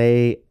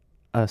relay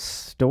a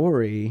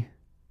story,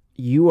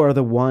 you are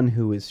the one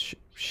who is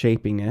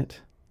shaping it.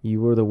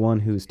 You were the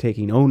one who's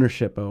taking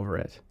ownership over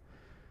it.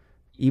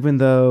 Even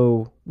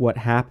though what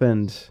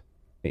happened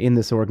in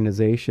this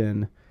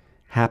organization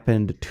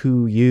happened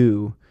to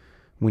you,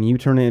 when you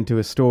turn it into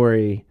a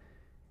story,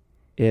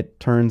 it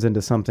turns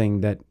into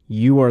something that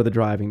you are the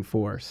driving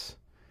force.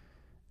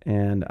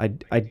 And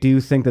I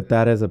do think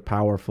that is a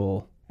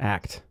powerful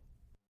act.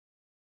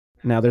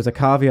 Now, there's a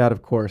caveat,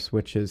 of course,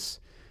 which is,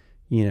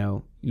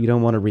 you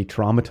don't want to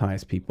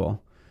re-traumatize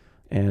people.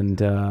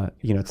 And,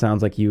 it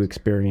sounds like you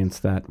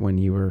experienced that when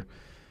you were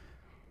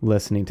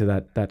listening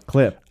to that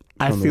clip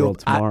from The World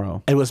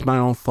Tomorrow. It was my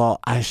own fault.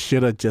 I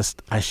should have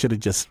just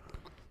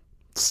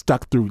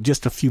stuck through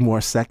just a few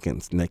more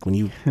seconds, Nick. When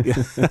you,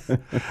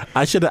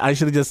 I should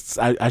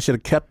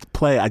have kept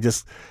play. At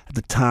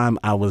the time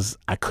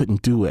I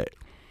couldn't do it.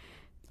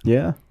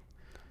 Yeah.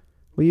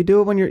 Well, you do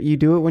it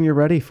when you're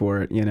ready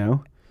for it,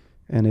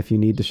 And if you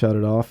need to shut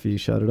it off, you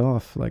shut it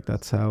off. Like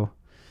that's how.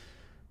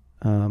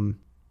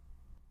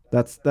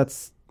 That's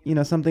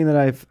something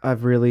that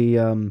I've really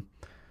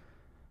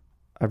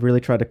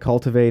tried to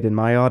cultivate in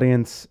my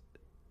audience.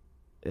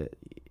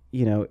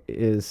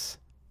 Is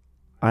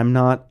I'm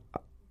not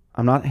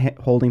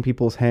holding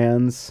people's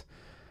hands.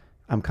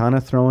 I'm kind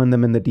of throwing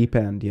them in the deep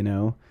end,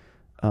 and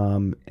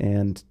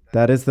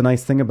that is the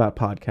nice thing about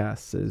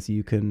podcasts is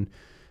you can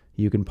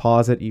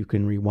pause it, you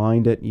can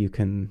rewind it, you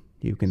can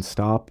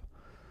stop.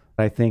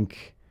 I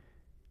think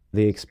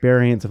the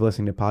experience of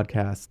listening to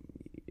podcasts,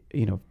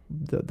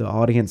 the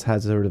audience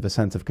has sort of a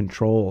sense of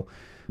control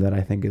that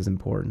I think is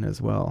important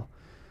as well.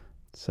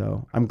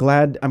 So I'm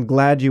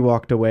glad you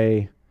walked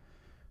away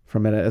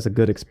from it as a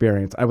good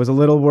experience. I was a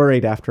little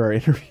worried after our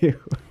interview.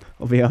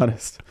 I'll be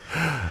honest.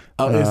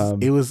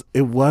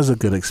 It was a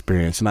good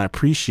experience, and I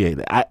appreciate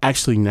it. I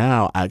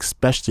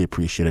especially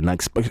appreciate it.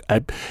 And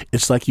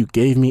it's like you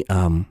gave me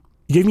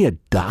a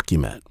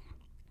document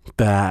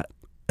that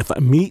if I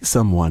meet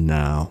someone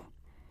now,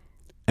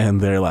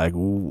 and they're like,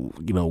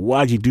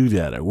 why'd you do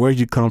that, or where'd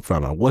you come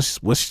from, or what's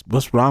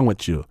wrong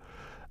with you?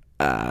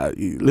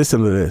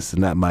 Listen to this,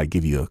 and that might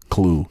give you a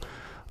clue.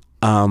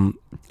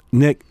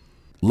 Nick,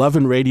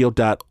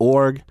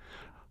 loveandradio.org.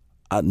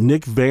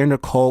 Nick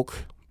Vanderkolk.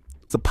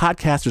 It's a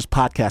podcaster's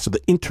podcaster,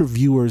 the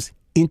interviewer's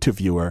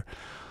interviewer.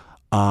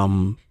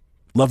 Love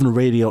and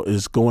Radio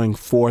is going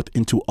forth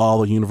into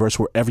all the universe.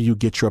 Wherever you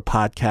get your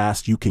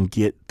podcast, you can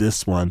get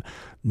this one.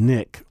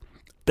 Nick,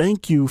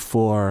 thank you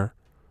for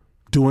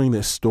doing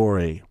this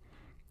story.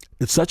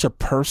 It's such a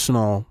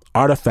personal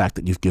artifact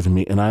that you've given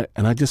me, and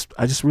I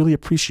just really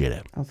appreciate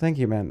it. Oh, thank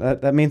you, man.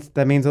 That means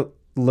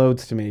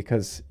loads to me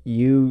because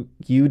you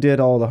did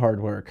all the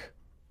hard work,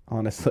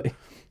 honestly.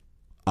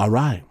 All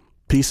right.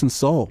 Peace and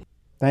soul.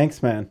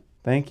 Thanks, man.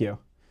 Thank you.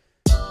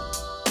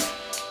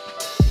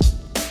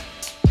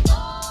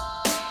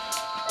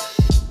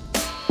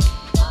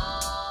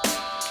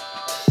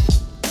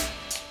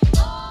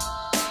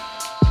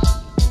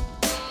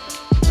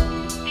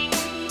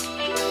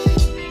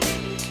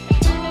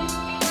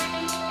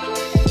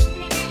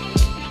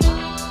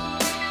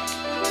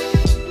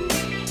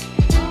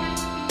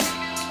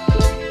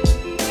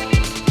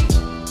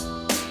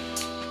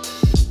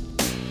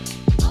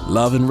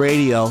 Love and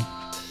Radio,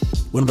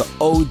 one of the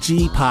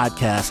OG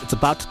podcasts. It's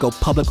about to go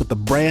public with a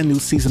brand new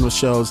season of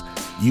shows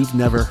you've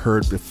never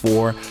heard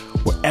before.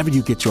 Wherever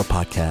you get your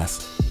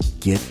podcasts,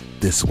 get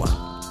this one.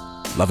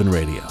 Love and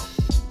Radio.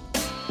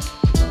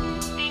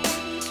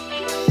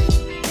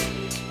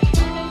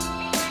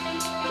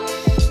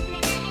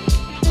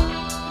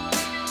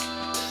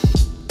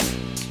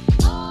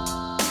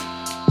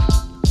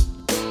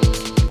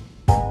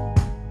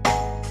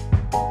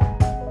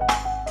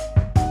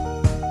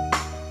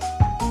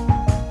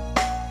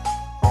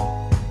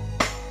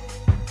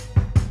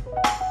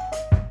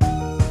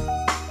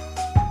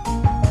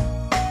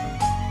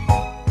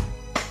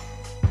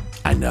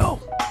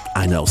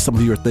 I know. Some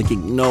of you are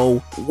thinking,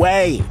 no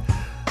way.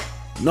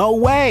 No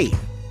way.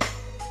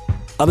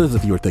 Others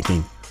of you are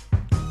thinking,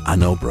 I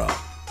know, bro.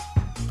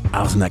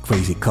 I was in that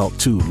crazy cult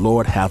too.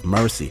 Lord have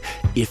mercy.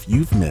 If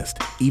you've missed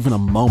even a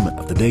moment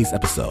of today's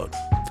episode,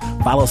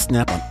 follow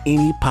Snap on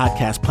any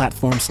podcast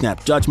platform,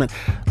 Snap Judgment.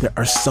 There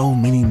are so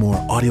many more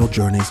audio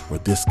journeys where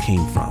this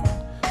came from.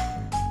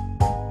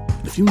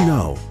 And if you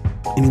know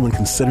anyone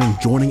considering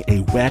joining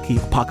a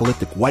wacky,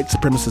 apocalyptic, white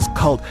supremacist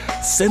cult,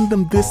 send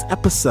them this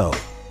episode.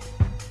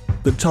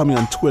 They'll tell me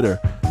on Twitter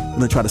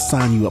and then try to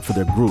sign you up for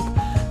their group.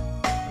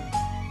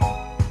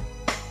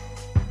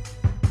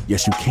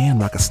 Yes, you can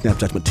rock a Snap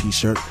Judgment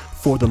t-shirt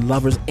for the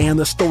lovers and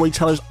the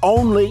storytellers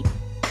only.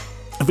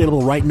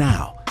 Available right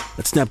now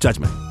at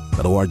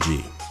snapjudgment.org.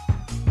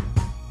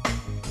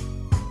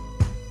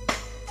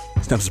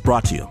 Snap is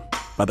brought to you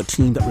by the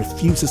team that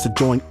refuses to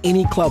join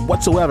any club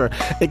whatsoever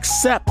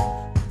except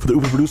for the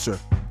Uber producer,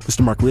 Mr.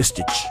 Mark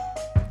Ristich.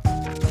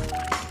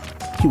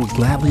 He will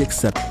gladly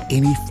accept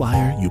any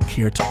flyer you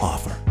care to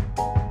offer.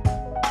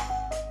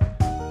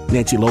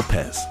 Nancy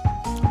Lopez,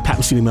 Pat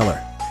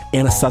Mesiti-Miller,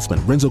 Anna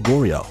Sussman, Renzo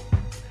Gorio,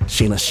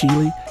 Shayna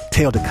Sheely,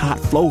 Teo Ducott,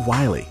 Flo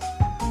Wiley,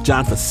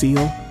 John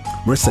Facile,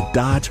 Marissa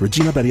Dodge,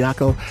 Regina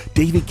Bediaco,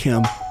 Davey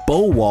Kim,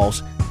 Bo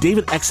Walsh,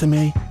 David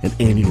Exame and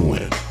Andy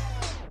Nguyen.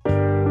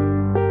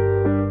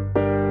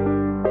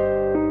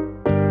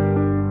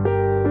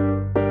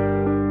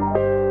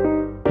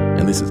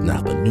 And this is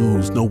not the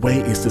news. No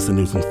way is this the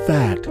news. In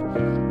fact,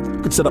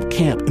 you could set up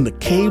camp in the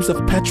caves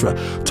of Petra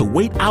to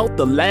wait out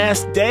the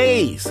last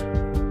days.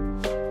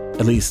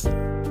 At least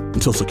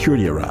until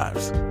security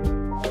arrives.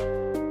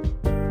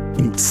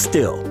 And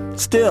still,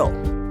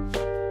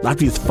 not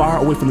be as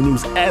far away from the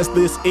news as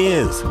this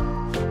is.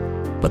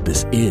 But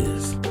this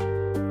is